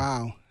turn. Yeah.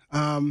 Wow.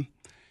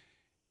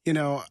 You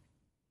know,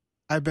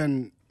 I've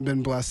been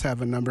blessed to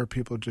have a number of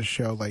people just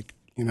show, like,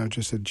 you know,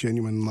 just a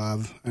genuine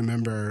love. I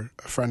remember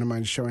a friend of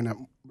mine showing up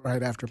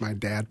right after my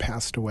dad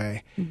passed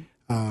away,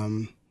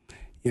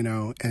 you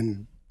know,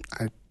 and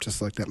I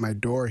just looked at my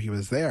door. He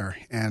was there.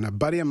 And a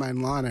buddy of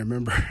mine, Lon, I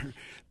remember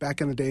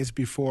back in the days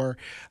before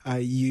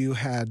you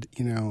had,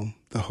 you know,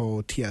 the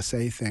whole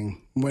TSA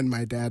thing. When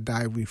my dad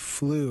died, we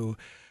flew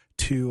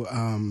to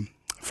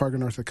Fargo,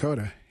 North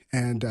Dakota,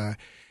 and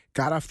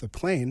got off the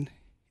plane.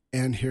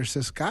 And here's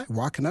this guy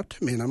walking up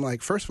to me. And I'm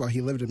like, first of all, he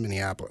lived in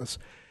Minneapolis.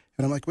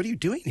 And I'm like, what are you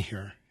doing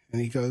here?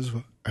 And he goes,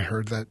 well, I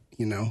heard that,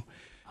 you know,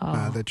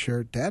 that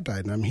your dad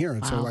died and I'm here.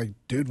 And so, like,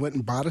 dude went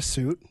and bought a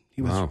suit.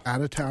 He was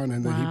out of town.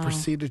 And then he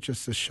proceeded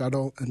just to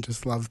shuttle and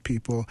just love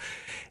people.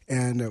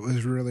 And it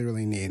was really,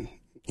 really neat,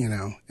 you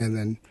know. And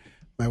then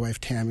my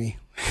wife, Tammy,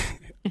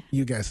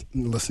 you guys,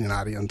 listening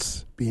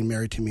audience, being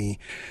married to me,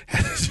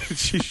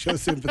 she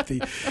shows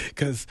sympathy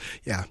because,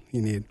 yeah,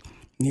 you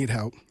need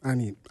help. I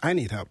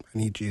need help. I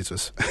need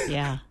Jesus.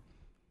 Yeah.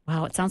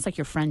 Wow. It sounds like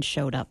your friend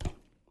showed up.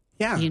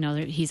 Yeah. You know,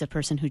 he's a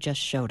person who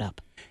just showed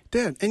up.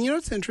 Did. And you know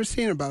what's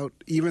interesting about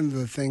even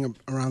the thing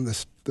around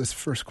this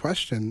first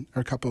question,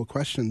 or a couple of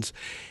questions,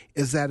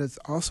 is that it's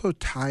also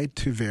tied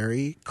to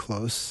very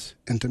close,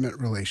 intimate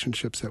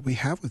relationships that we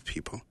have with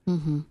people.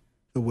 Mm-hmm.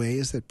 The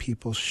ways that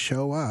people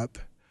show up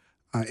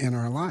in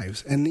our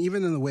lives, and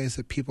even in the ways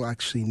that people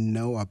actually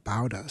know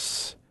about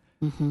us.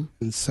 Mm-hmm.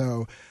 And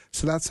so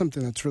that's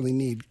something that's really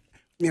neat.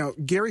 You know,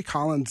 Gary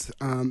Collins,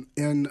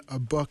 in a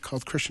book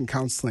called Christian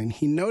Counseling,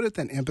 he noted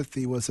that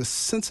empathy was a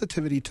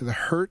sensitivity to the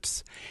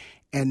hurts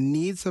and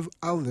needs of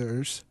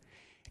others,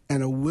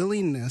 and a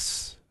willing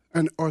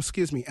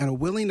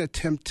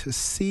attempt to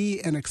see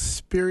and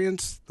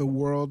experience the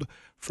world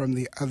from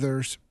the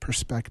other's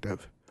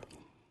perspective.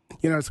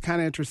 You know, it's kind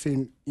of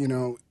interesting, you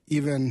know,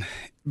 even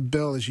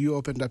Bill, as you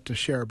opened up to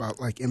share about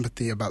like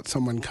empathy, about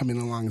someone coming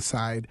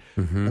alongside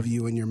of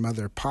you and your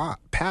mother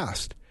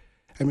passed.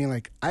 I mean,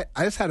 like, I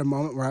just had a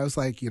moment where I was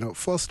like, you know,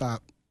 full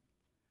stop,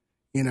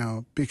 you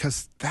know,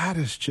 because that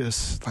is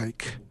just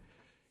like,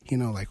 you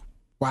know, like,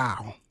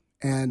 wow.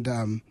 And,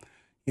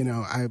 you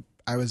know,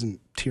 I was in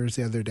tears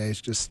the other day,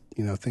 just,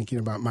 you know, thinking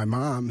about my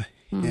mom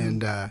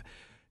and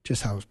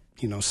just how,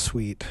 you know,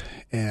 sweet,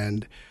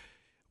 and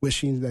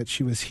wishing that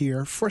she was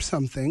here for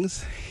some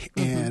things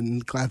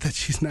and glad that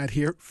she's not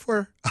here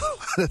for a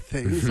lot of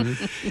things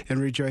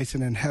and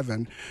rejoicing in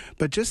heaven.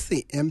 But just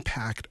the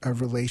impact of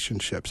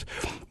relationships.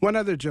 One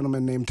other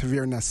gentleman named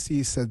Tavir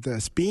Nassi said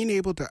this: being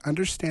able to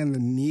understand the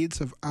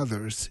needs of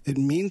others, it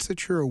means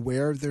that you're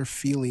aware of their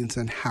feelings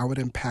and how it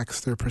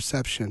impacts their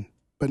perception.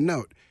 But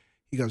note,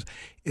 He goes,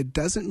 it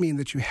doesn't mean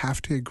that you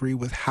have to agree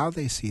with how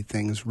they see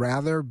things.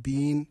 Rather,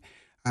 being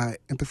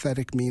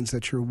empathetic means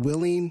that you're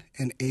willing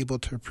and able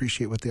to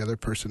appreciate what the other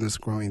person is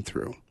going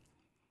through,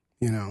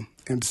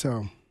 and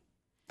so.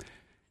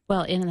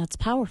 Well, and that's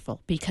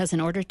powerful, because in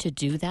order to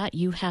do that,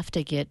 you have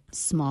to get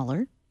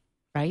smaller,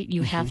 right?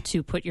 You have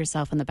to put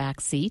yourself in the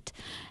back seat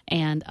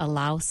and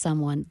allow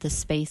someone the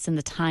space and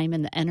the time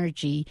and the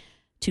energy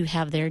to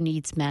have their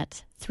needs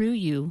met through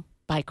you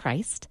by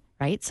Christ,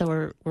 right?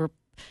 So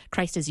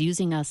Christ is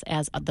using us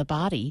as the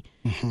body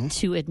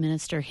to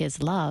administer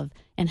his love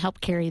and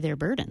help carry their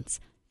burdens.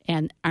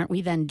 And aren't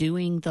we then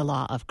doing the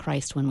law of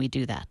Christ when we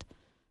do that?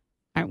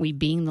 Aren't we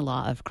being the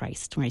law of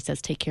Christ where he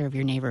says, take care of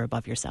your neighbor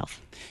above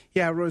yourself?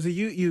 Yeah, Rosie,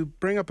 you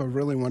bring up a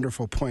really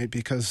wonderful point,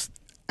 because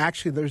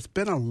actually there's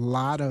been a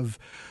lot of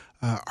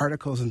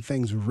articles and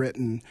things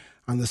written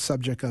on the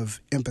subject of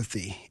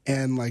empathy.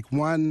 And like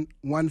one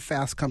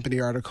Fast Company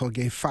article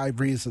gave 5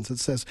 reasons. It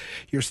says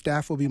your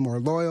staff will be more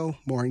loyal,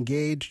 more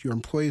engaged, your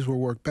employees will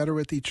work better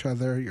with each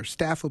other, your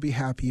staff will be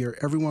happier,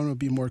 everyone will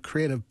be more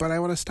creative. But I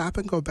want to stop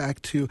and go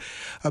back to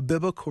a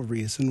biblical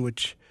reason,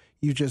 which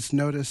you just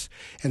noticed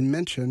and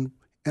mentioned,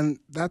 and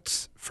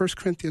that's 1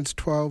 Corinthians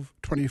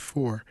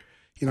 12:24.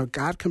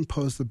 God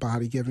composed the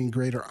body, giving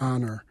greater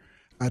honor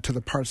to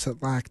the parts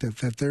that lacked it,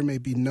 that there may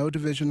be no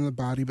division in the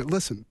body,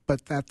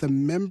 but that the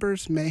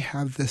members may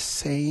have the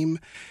same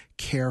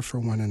care for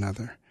one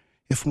another.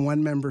 If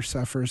one member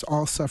suffers,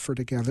 all suffer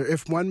together.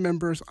 If one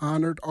member is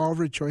honored, all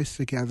rejoice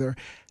together.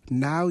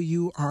 Now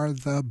you are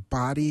the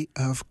body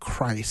of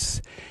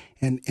Christ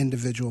and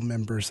individual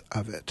members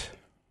of it.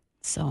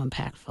 So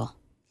impactful.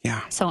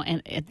 Yeah. So,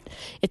 and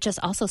it just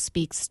also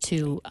speaks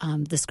to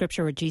the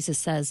scripture where Jesus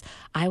says,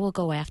 I will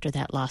go after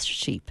that lost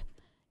sheep.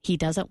 He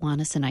doesn't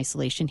want us in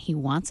isolation. He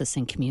wants us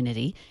in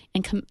community.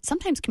 And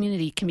sometimes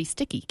community can be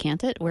sticky,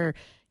 can't it? Where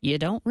you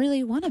don't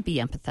really want to be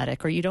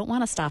empathetic, or you don't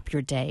want to stop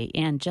your day.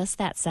 And just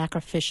that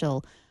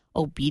sacrificial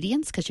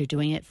obedience, because you're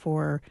doing it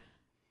for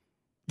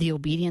the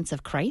obedience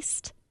of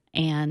Christ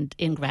and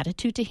in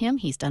gratitude to him.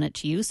 He's done it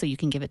to you, so you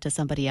can give it to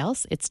somebody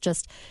else. It's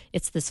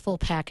this full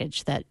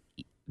package that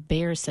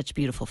bears such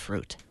beautiful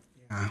fruit.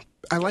 Yeah.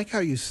 I like how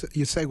you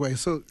segue.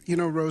 So,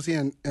 Rosie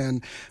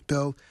and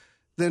Bill,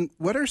 then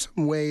what are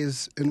some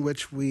ways in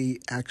which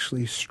we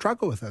actually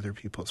struggle with other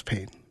people's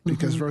pain?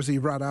 Because Rosie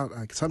brought out,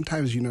 like,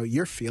 sometimes,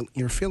 you're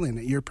feeling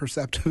it, you're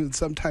perceptive, and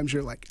sometimes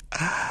you're like,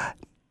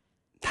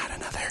 not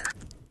another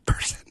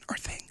person or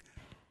thing.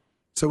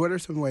 So what are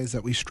some ways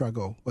that we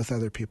struggle with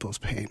other people's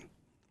pain?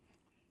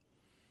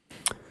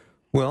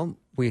 Well,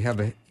 we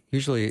have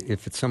usually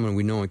if it's someone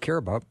we know and care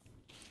about,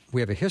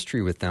 we have a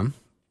history with them,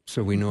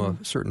 so we know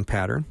a certain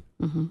pattern,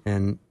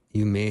 and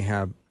you may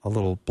have a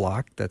little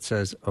block that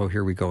says, oh,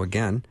 here we go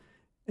again.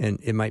 And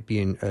it might be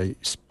a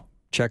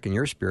check in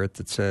your spirit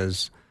that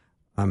says,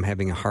 I'm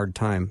having a hard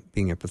time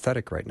being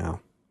empathetic right now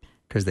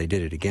because they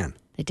did it again.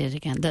 They did it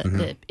again.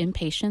 The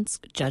impatience,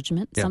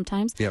 judgment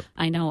sometimes. Yep.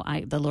 I know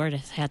the Lord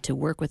has had to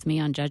work with me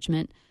on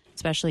judgment,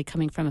 especially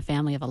coming from a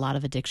family of a lot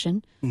of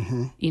addiction.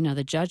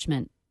 The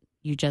judgment,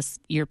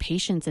 your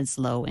patience is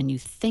low and you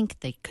think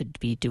they could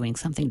be doing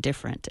something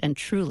different. And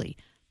truly,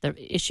 the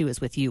issue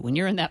is with you. When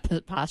you're in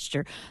that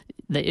posture,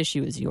 the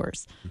issue is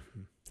yours.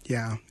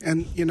 Yeah.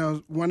 And,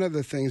 one of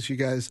the things you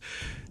guys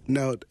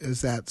note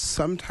is that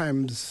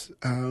sometimes,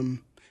 I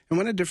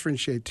want to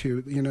differentiate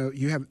too,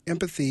 you have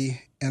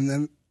empathy and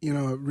then,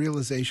 a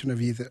realization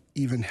of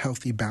even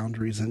healthy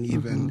boundaries and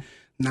even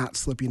not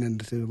slipping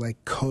into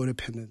like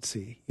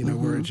codependency,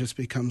 where it just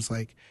becomes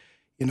like,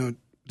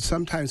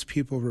 sometimes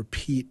people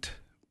repeat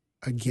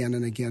again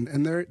and again.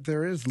 And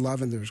there is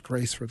love and there's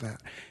grace for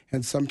that.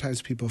 And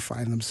sometimes people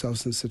find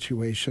themselves in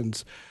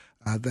situations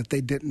that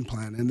they didn't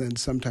plan. And then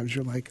sometimes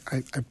you're like,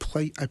 I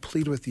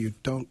plead with you,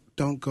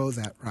 don't go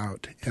that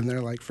route. And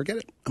they're like, forget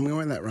it, I'm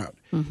going that route.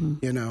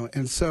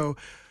 And so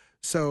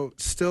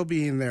still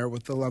being there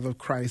with the love of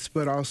Christ,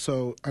 but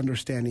also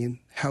understanding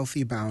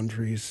healthy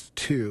boundaries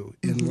too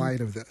in light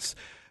of this.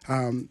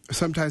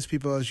 Sometimes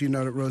people, as you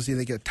noted, Rosie,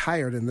 they get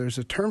tired, and there's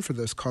a term for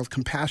this called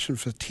compassion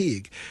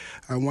fatigue.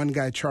 One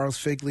guy, Charles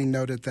Figley,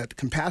 noted that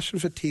compassion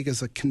fatigue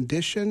is a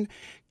condition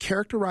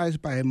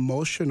characterized by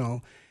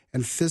emotional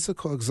and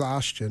physical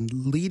exhaustion,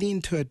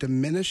 leading to a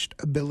diminished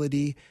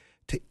ability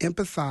to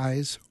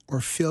empathize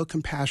or feel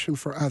compassion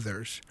for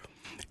others,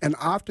 and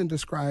often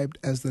described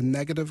as the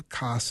negative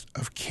cost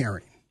of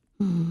caring.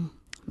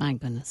 My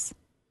goodness.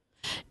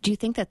 Do you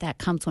think that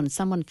comes when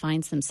someone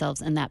finds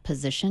themselves in that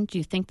position? Do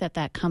you think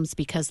that comes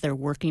because they're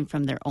working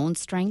from their own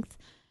strength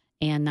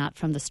and not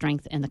from the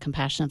strength and the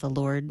compassion of the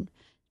Lord,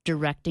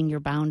 directing your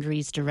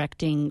boundaries,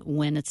 directing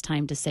when it's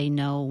time to say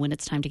no, when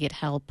it's time to get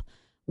help,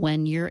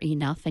 when you're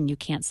enough and you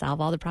can't solve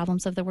all the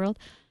problems of the world?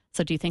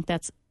 So do you think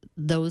that's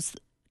those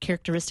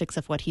characteristics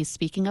of what he's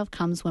speaking of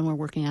comes when we're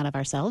working out of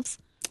ourselves?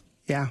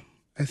 Yeah,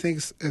 I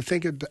think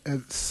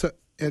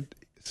it.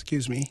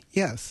 Excuse me.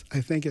 Yes,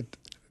 I think it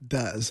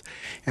does.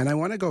 And I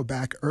want to go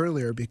back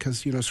earlier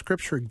because,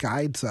 Scripture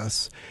guides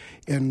us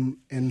in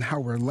how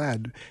we're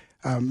led.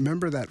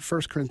 Remember that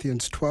 1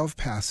 Corinthians 12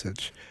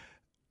 passage.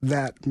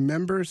 that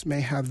members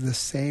may have the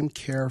same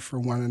care for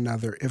one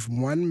another. If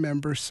one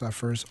member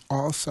suffers,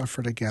 all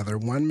suffer together.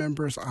 One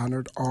member is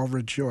honored, all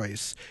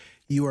rejoice.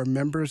 You are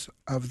members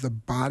of the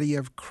body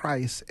of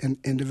Christ and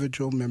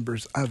individual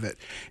members of it.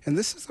 And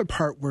this is the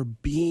part where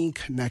being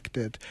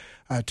connected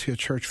to a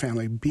church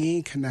family,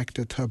 being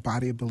connected to a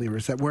body of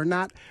believers, that we're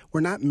not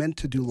meant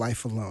to do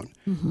life alone.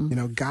 Mm-hmm. You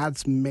know,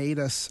 God's made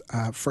us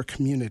for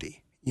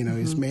community. You know,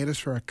 He's made us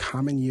for a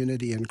common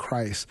unity in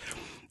Christ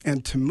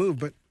and to move.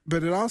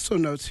 But it also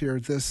notes here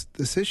this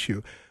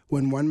issue.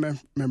 When one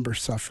member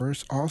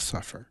suffers, all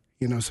suffer.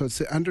 You know, so it's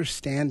the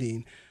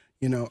understanding,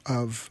 you know,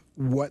 of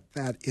what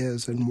that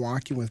is and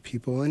walking with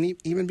people and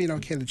even being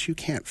okay that you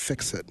can't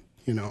fix it,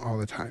 you know, all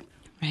the time.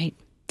 Right.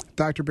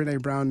 Dr.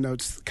 Brene Brown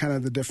notes kind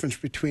of the difference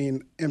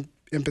between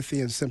empathy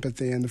and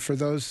sympathy. And for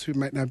those who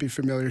might not be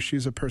familiar,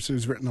 she's a person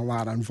who's written a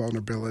lot on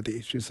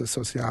vulnerability. She's a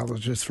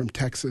sociologist from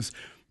Texas.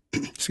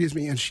 Excuse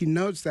me. And she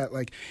notes that,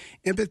 like,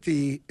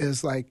 empathy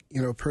is like,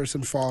 you know, a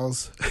person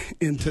falls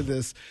into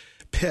this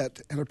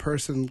pit and a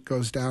person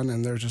goes down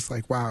and they're just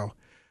like, wow,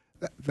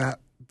 that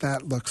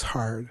looks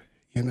hard,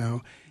 you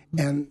know,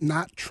 and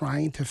not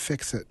trying to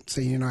fix it. So,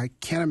 you know, I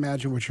can't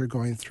imagine what you're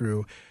going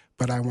through,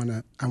 but I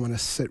want to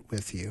sit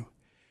with you.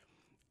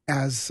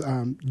 As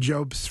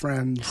Job's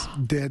friends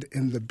did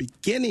in the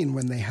beginning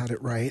when they had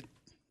it right.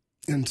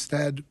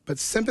 Instead, but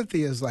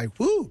sympathy is like,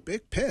 woo,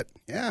 big pit.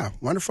 Yeah,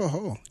 wonderful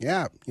hole.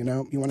 Yeah, you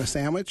know, you want a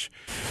sandwich?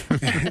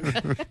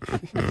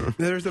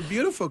 There's a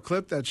beautiful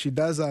clip that she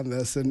does on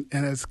this, and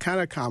it's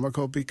kind of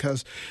comical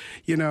because,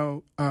 you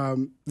know,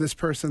 this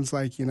person's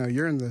like, you know,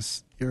 you're in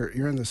this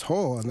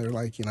hole, and they're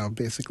like, you know,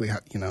 basically,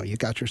 you know, you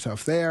got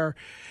yourself there.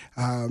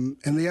 And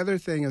the other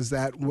thing is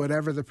that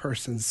whatever the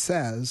person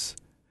says,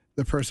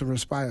 the person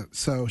responds.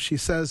 So she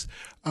says,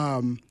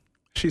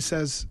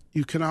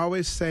 you can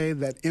always say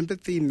that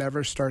empathy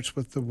never starts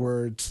with the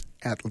words,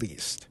 at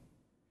least.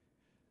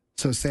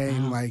 So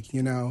saying like,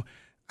 you know,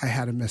 I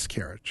had a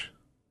miscarriage.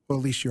 Well,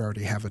 at least you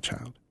already have a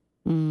child.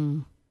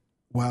 Mm.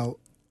 Well,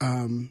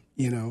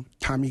 you know,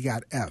 Tommy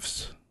got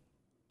Fs.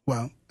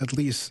 Well, at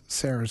least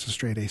Sarah's a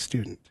straight A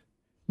student.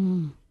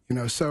 Mm. You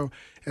know, so,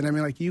 and I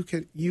mean, like, you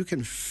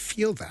can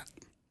feel that.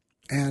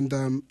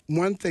 And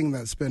one thing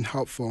that's been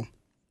helpful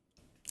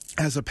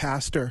as a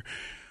pastor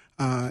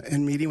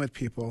in meeting with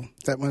people,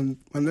 that when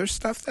there's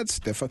stuff that's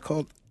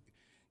difficult,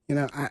 you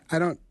know, I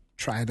don't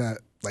try to,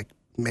 like,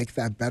 make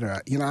that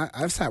better. You know,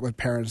 I've sat with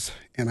parents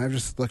and I've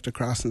just looked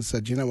across and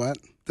said, you know what,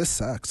 this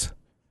sucks.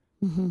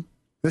 Mm-hmm.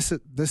 This is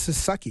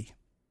sucky.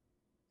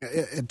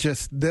 It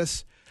just,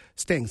 this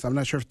stings. I'm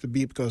not sure if the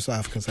beep goes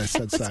off because I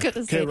said suck.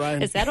 Okay,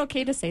 Ryan. Is that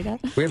okay to say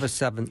that? We have a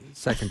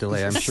 7-second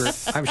delay.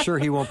 I'm sure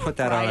he won't put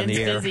that out on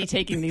the air. Ryan's busy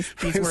taking these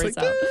words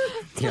out.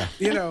 Yeah.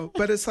 You know,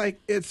 but it's like,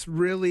 it's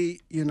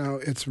really, you know,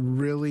 it's a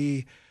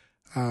really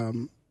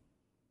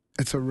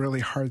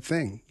hard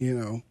thing, you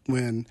know,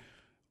 when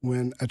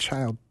a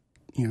child,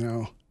 you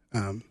know,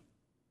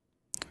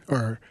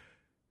 or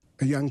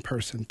a young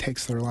person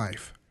takes their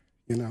life,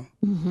 you know.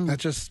 Mm-hmm. That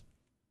just,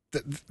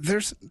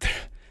 there's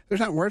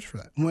not words for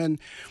that.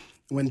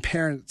 When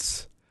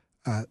parents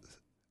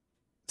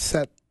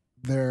set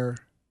their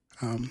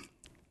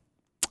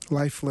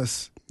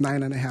lifeless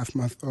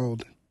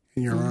 9.5-month-old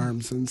in your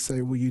arms and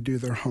say, will you do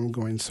their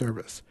homegoing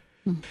service?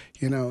 Mm.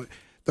 You know,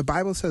 the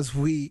Bible says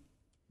we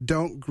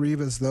don't grieve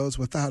as those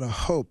without a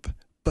hope,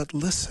 but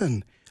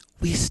listen,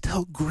 we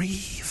still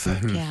grieve.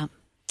 Mm-hmm. Yeah.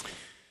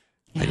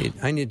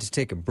 I need to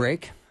take a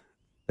break,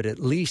 but at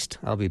least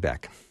I'll be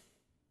back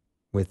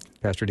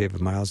with Pastor David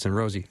Miles and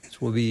Rosie. So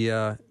we'll be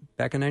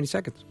back in 90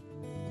 seconds.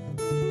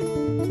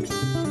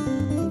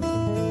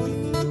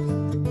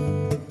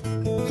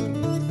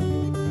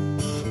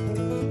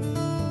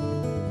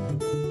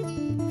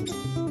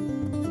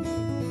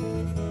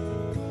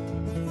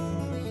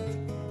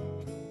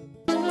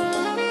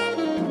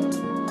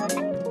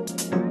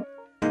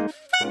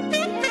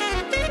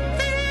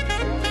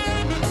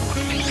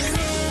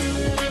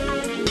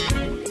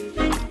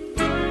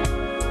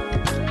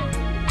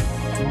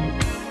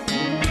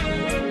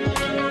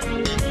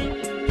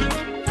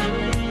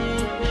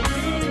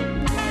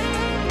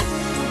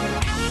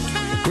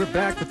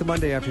 Back with the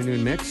Monday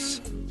Afternoon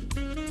Mix.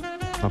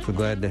 Awfully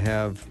glad to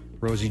have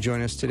Rosie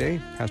join us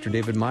today. Pastor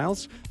David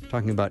Miles,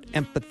 talking about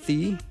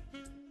empathy.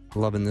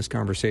 Loving this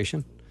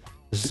conversation.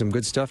 This is some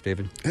good stuff,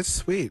 David. It's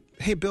sweet.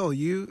 Hey, Bill,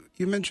 you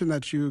mentioned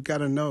that you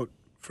got a note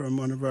from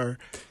one of our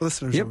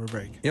listeners over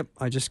break. Yep,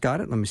 I just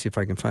got it. Let me see if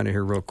I can find it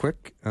here real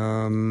quick.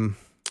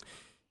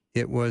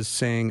 It was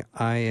saying,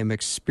 I am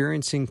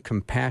experiencing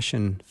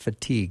compassion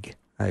fatigue.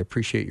 I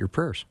appreciate your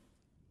prayers.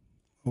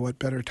 What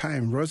better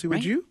time? Rosie,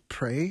 would you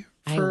pray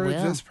for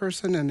this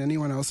person and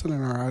anyone else in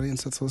our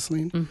audience that's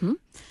listening? Mm-hmm.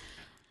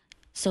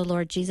 So,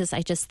 Lord Jesus,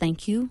 I just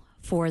thank you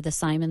for the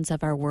Simons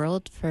of our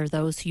world, for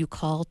those you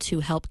call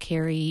to help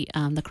carry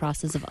the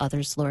crosses of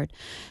others, Lord.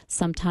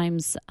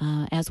 Sometimes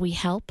as we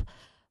help,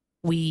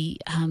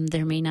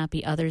 there may not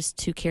be others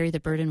to carry the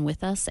burden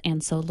with us.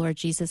 And so, Lord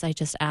Jesus, I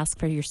just ask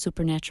for your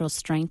supernatural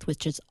strength,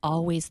 which is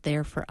always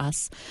there for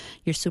us,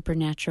 your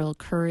supernatural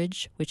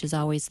courage, which is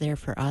always there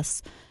for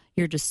us,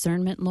 your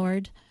discernment,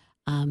 Lord,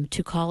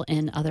 to call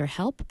in other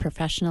help,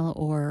 professional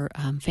or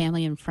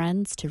family and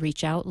friends, to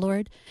reach out,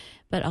 Lord.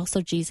 But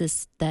also,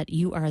 Jesus, that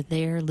you are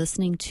there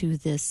listening to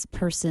this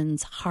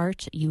person's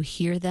heart. You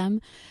hear them.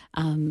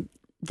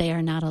 They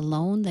are not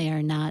alone. They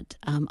are not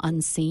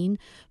unseen.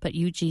 But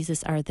you,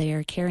 Jesus, are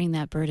there carrying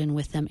that burden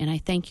with them. And I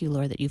thank you,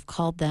 Lord, that you've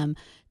called them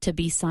to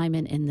be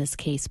Simon in this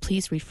case.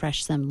 Please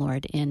refresh them,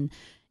 Lord, in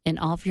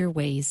all of your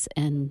ways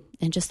and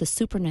in just the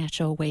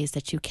supernatural ways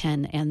that you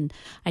can. And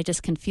I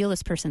just can feel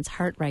this person's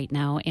heart right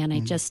now. And I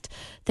just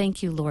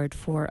thank you, Lord,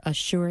 for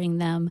assuring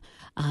them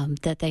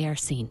that they are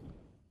seen.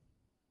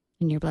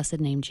 In your blessed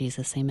name,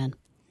 Jesus, amen.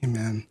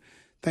 Amen.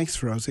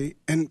 Thanks, Rosie.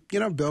 And,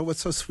 Bill,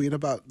 what's so sweet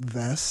about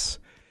this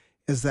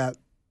is that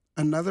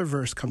another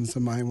verse comes to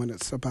mind when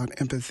it's about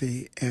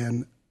empathy,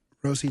 and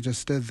Rosie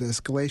just did this,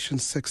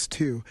 Galatians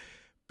 6:2,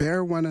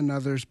 bear one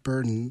another's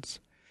burdens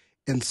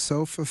and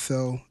so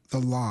fulfill the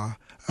law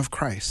of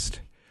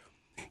Christ.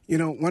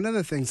 One of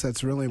the things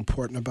that's really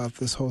important about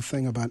this whole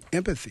thing about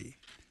empathy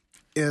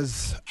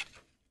is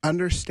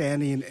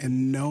understanding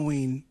and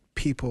knowing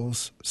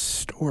people's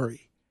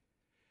story.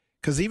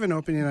 Because even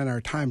opening on our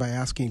time by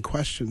asking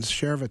questions,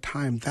 share of a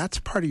time, that's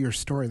part of your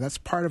story. That's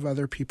part of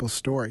other people's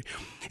story.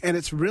 And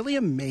it's really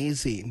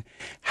amazing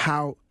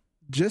how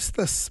just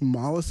the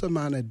smallest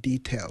amount of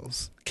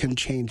details can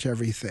change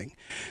everything.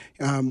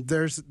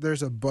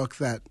 There's a book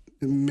that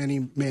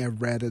many may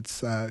have read.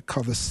 It's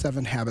called The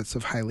 7 Habits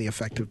of Highly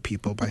Effective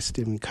People by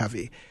Stephen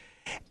Covey.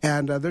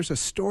 And there's a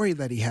story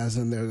that he has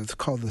in there that's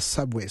called the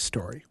subway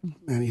story.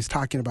 And he's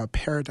talking about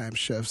paradigm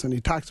shifts. And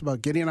he talks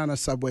about getting on a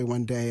subway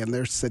one day, and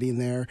they're sitting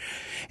there,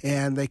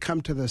 and they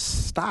come to this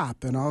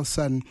stop, and all of a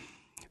sudden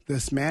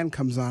this man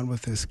comes on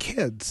with his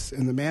kids,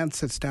 and the man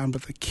sits down,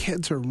 but the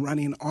kids are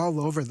running all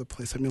over the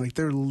place. I mean, like,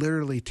 they're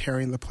literally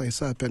tearing the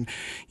place up. And,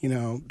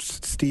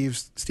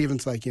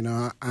 Steven's like,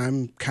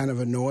 I'm kind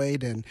of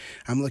annoyed, and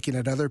I'm looking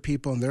at other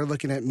people, and they're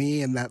looking at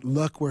me, and that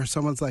look where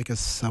someone's like, is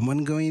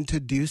someone going to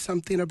do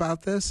something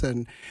about this?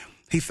 And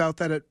he felt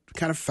that it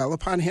kind of fell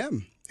upon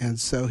him.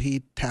 And so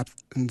he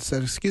tapped and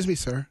said, excuse me,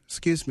 sir,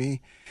 excuse me.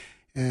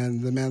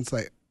 And the man's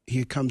like,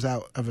 he comes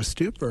out of a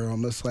stupor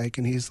almost like,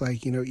 and he's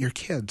like, your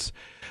kids,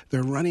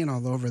 they're running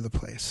all over the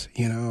place,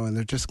 and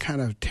they're just kind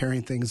of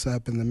tearing things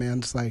up. And the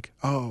man's like,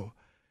 oh,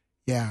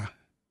 yeah,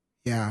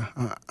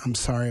 I'm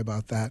sorry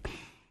about that.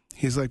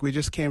 He's like, we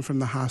just came from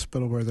the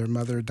hospital where their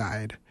mother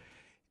died,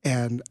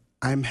 and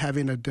I'm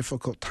having a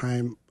difficult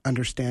time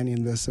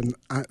understanding this, and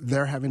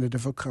they're having a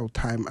difficult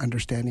time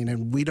understanding,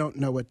 and we don't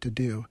know what to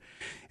do.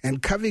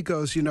 And Covey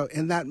goes,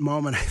 in that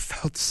moment, I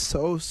felt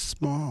so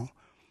small.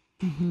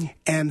 Mm-hmm.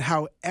 And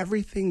how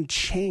everything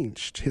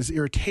changed. His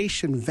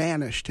irritation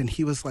vanished, and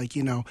he was like,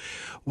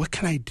 what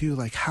can I do?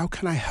 Like, how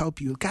can I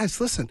help you?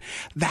 Guys, listen,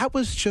 that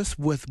was just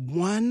with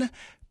one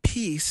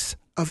piece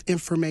of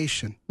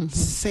information. Mm-hmm.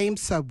 Same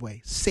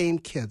subway, same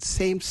kids,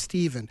 same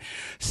Stephen,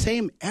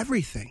 same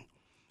everything.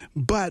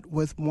 But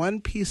with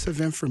one piece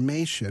of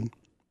information,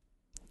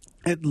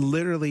 it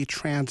literally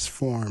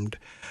transformed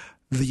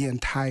the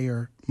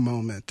entire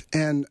moment.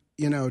 And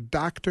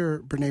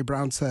Dr. Brene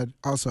Brown said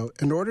also,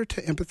 in order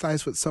to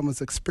empathize with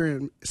someone's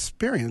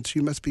experience,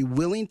 you must be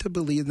willing to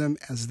believe them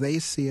as they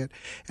see it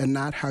and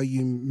not how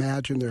you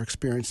imagine their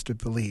experience to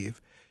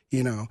believe.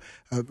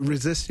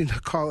 Resisting to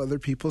call other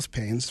people's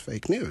pains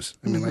fake news.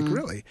 I mean, like,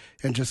 really.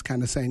 And just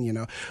kind of saying,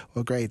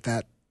 well, great,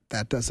 that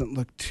doesn't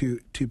look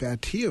too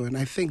bad to you. And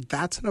I think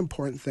that's an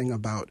important thing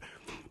about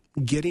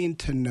getting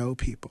to know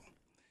people.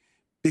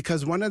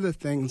 Because one of the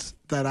things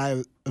that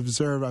I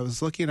observed, I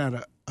was looking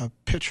at a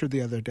picture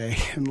the other day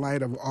in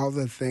light of all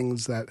the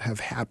things that have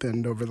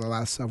happened over the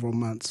last several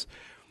months.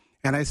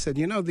 And I said,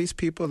 these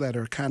people that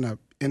are kind of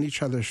in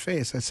each other's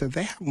face, I said,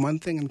 they have one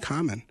thing in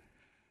common.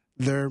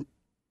 They're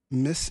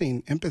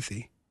missing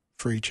empathy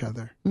for each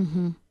other.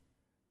 Mm-hmm.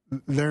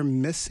 They're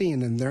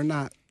missing, and they're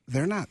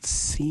not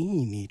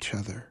seeing each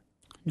other.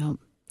 No,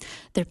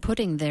 they're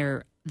putting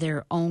their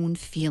own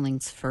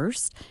feelings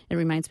first. It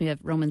reminds me of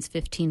Romans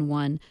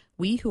 15:1.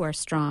 We who are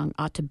strong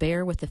ought to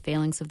bear with the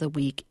failings of the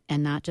weak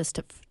and not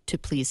just to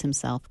please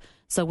himself.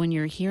 So when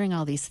you're hearing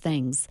all these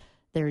things,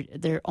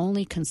 they're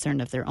only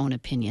concerned of their own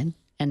opinion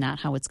and not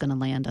how it's going to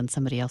land on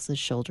somebody else's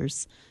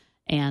shoulders.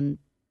 And,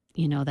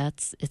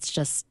 it's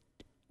just,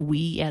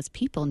 we as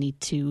people need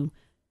to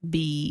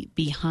be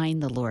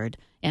behind the Lord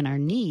and our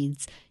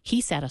needs. He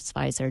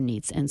satisfies our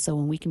needs. And so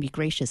when we can be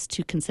gracious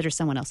to consider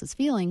someone else's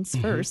feelings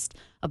first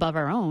above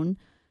our own,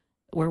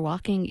 we're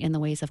walking in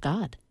the ways of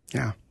God.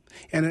 Yeah.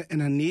 And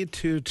a need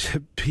to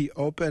be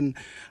open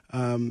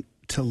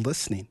to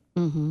listening,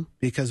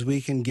 because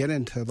we can get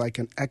into like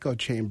an echo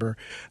chamber.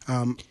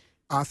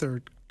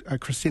 Author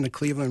Christina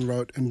Cleveland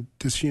wrote in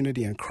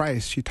Disunity in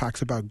Christ, she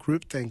talks about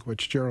groupthink,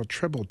 which Gerald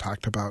Tribble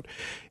talked about.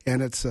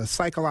 And it's a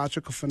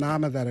psychological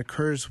phenomenon that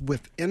occurs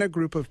within a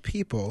group of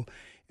people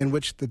in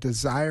which the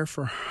desire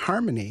for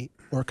harmony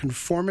or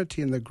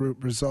conformity in the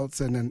group results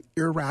in an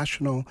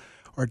irrational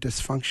or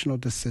dysfunctional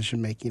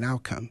decision-making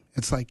outcome.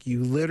 It's like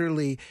you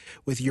literally,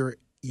 with your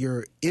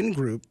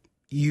in-group,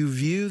 you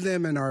view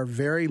them and are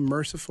very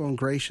merciful and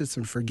gracious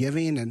and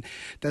forgiving, and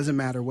doesn't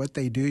matter what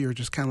they do, you're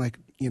just kind of like,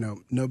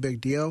 no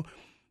big deal.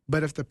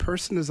 But if the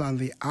person is on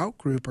the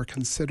out-group or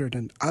considered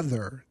an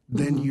other,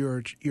 then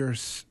you're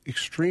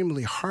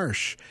extremely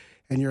harsh,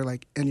 and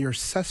you're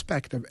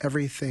suspect of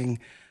everything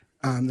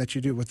that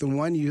you do. With the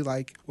one you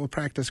like, we'll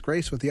practice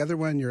grace. With the other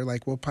one, you're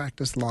like, we'll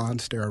practice law on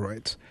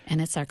steroids.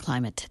 And it's our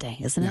climate today,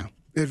 isn't it?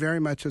 Yeah, it very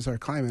much is our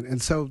climate.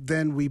 And so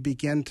then we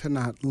begin to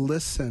not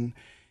listen,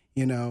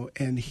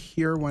 and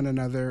hear one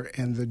another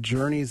and the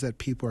journeys that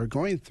people are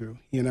going through,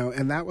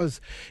 and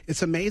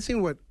it's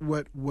amazing what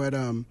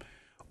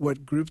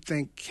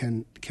groupthink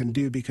can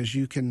do, because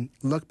you can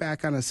look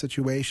back on a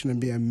situation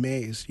and be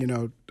amazed.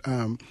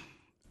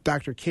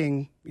 Dr.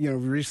 King, we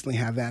recently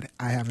had that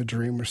I Have a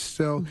Dream. We're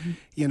still,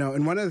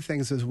 and one of the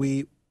things is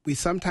we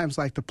sometimes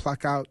like to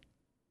pluck out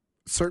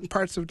certain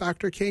parts of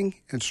Dr. King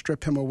and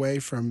strip him away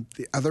from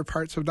the other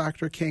parts of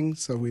Dr. King.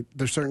 So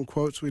there's certain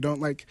quotes we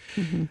don't like,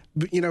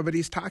 but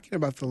he's talking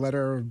about the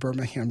letter of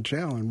Birmingham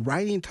jail and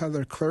writing to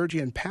other clergy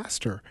and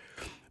pastor.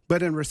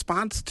 But in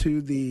response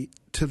to the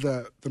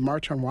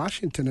March on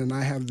Washington and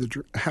I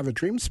Have a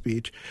Dream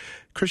speech,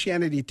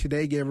 Christianity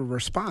Today gave a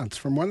response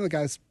from one of the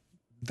guys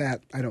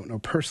that I don't know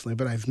personally,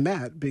 but I've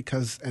met,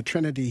 because at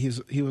Trinity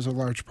he was a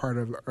large part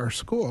of our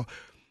school.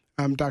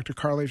 Dr.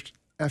 Carl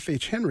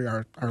F.H. Henry,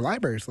 our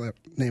library is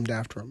named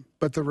after him.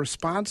 But the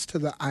response to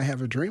the I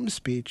Have a Dream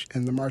speech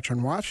and the March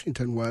on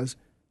Washington was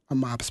a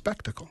mob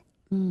spectacle.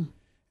 And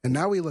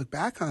now we look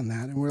back on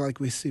that and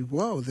we see,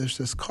 whoa, there's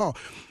this call.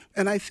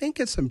 And I think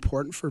it's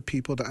important for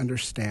people to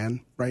understand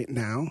right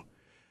now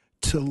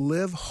to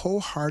live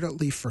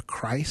wholeheartedly for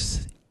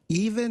Christ,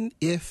 even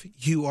if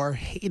you are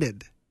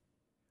hated.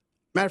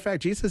 Matter of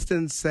fact, Jesus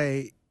didn't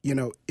say,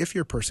 if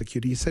you're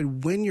persecuted. He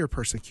said, when you're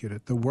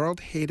persecuted. The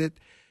world hated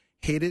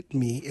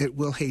me, it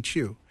will hate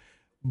you.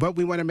 But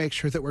we want to make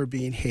sure that we're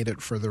being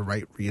hated for the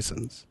right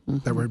reasons,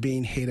 that we're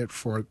being hated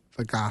for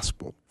the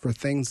gospel, for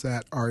things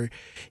that are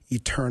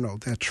eternal,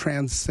 that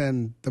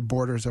transcend the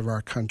borders of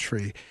our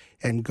country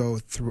and go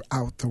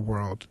throughout the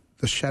world,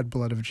 the shed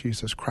blood of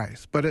Jesus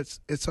Christ. But it's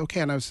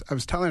okay. And I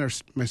was telling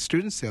my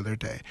students the other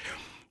day,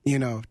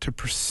 to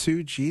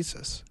pursue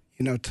Jesus,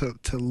 to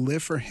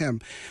live for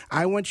him.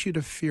 I want you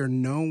to fear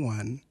no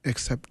one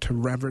except to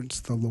reverence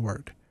the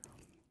Lord,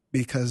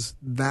 because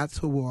that's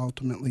who we'll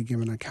ultimately give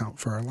an account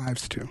for our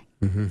lives to.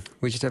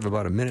 We just have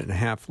about a minute and a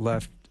half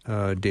left,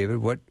 David.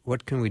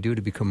 What can we do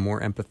to become more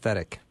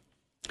empathetic?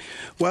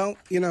 Well,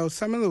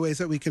 some of the ways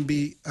that we can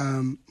be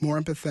more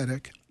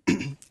empathetic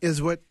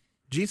is what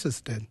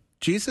Jesus did.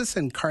 Jesus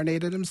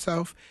incarnated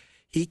himself.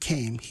 He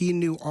came. He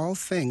knew all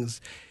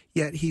things,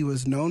 yet he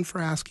was known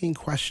for asking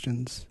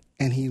questions,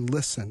 and he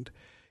listened.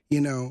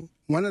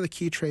 One of the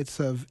key traits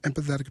of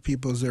empathetic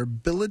people is their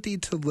ability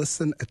to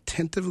listen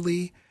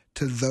attentively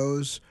to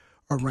those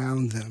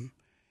around them,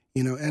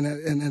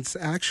 and it's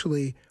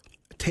actually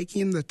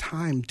taking the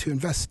time to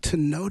invest, to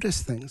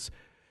notice things.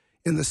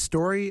 In the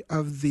story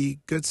of the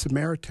Good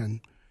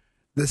Samaritan,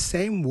 the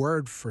same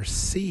word for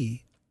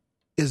see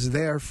is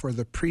there for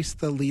the priest,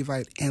 the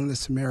Levite, and the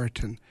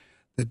Samaritan.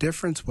 The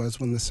difference was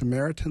when the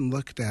Samaritan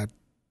looked at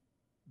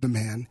the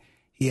man,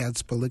 he had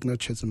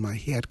spolignochismai,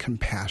 he had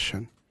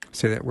compassion.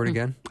 Say that word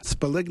again.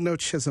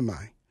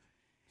 Spolignochismai.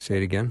 Say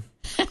it again.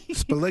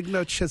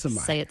 Spolignochismai.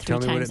 Say it 3 Tell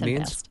me times what it and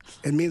means. fast.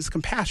 It means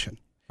compassion.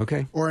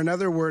 Okay. Or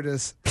another word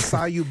is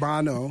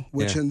sayubano,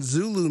 which in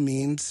Zulu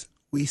means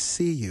we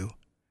see you.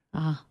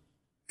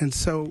 And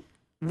so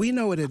we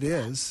know what it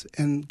is.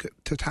 And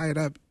to tie it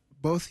up,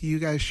 both of you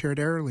guys shared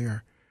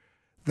earlier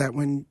that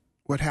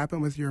what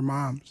happened with your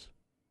moms,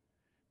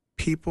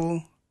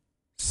 people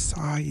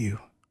saw you.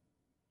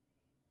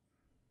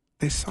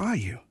 They saw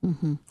you.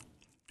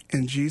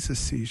 And Jesus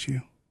sees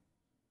you.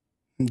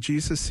 And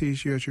Jesus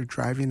sees you as you're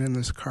driving in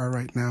this car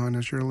right now and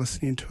as you're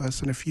listening to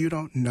us. And if you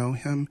don't know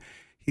him,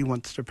 he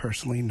wants to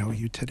personally know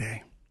you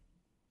today.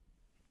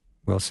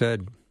 Well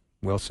said.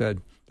 Well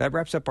said. That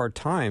wraps up our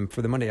time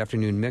for the Monday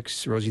Afternoon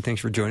Mix. Rosie,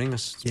 thanks for joining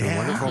us. It's been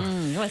wonderful.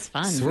 It was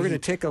fun. So we're going to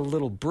take a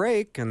little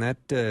break, and that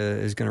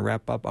is going to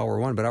wrap up Hour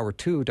 1. But Hour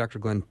 2, Dr.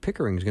 Glenn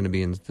Pickering is going to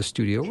be in the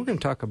studio. We're going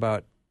to talk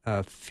about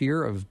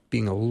fear of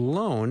being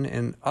alone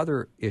and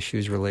other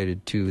issues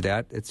related to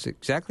that. It's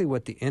exactly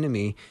what the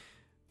enemy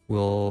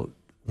will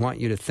want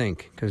you to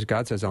think, because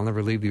God says, I'll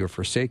never leave you or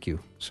forsake you.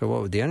 So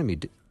what would the enemy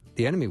do?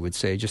 The enemy would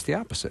say just the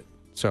opposite.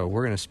 So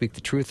we're going to speak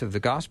the truth of the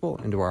gospel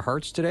into our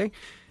hearts today,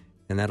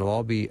 and that'll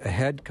all be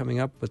ahead coming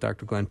up with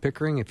Dr. Glenn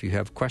Pickering. If you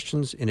have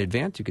questions in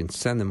advance, you can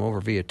send them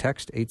over via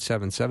text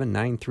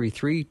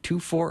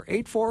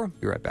 877-933-2484.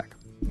 Be right back.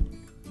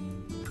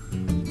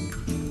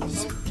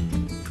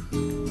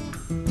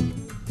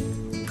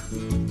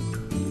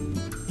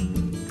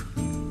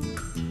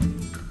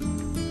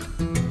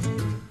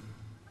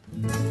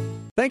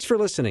 Thanks for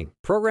listening.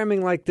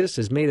 Programming like this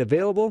is made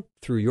available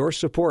through your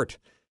support.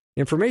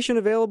 Information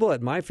available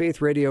at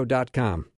myfaithradio.com.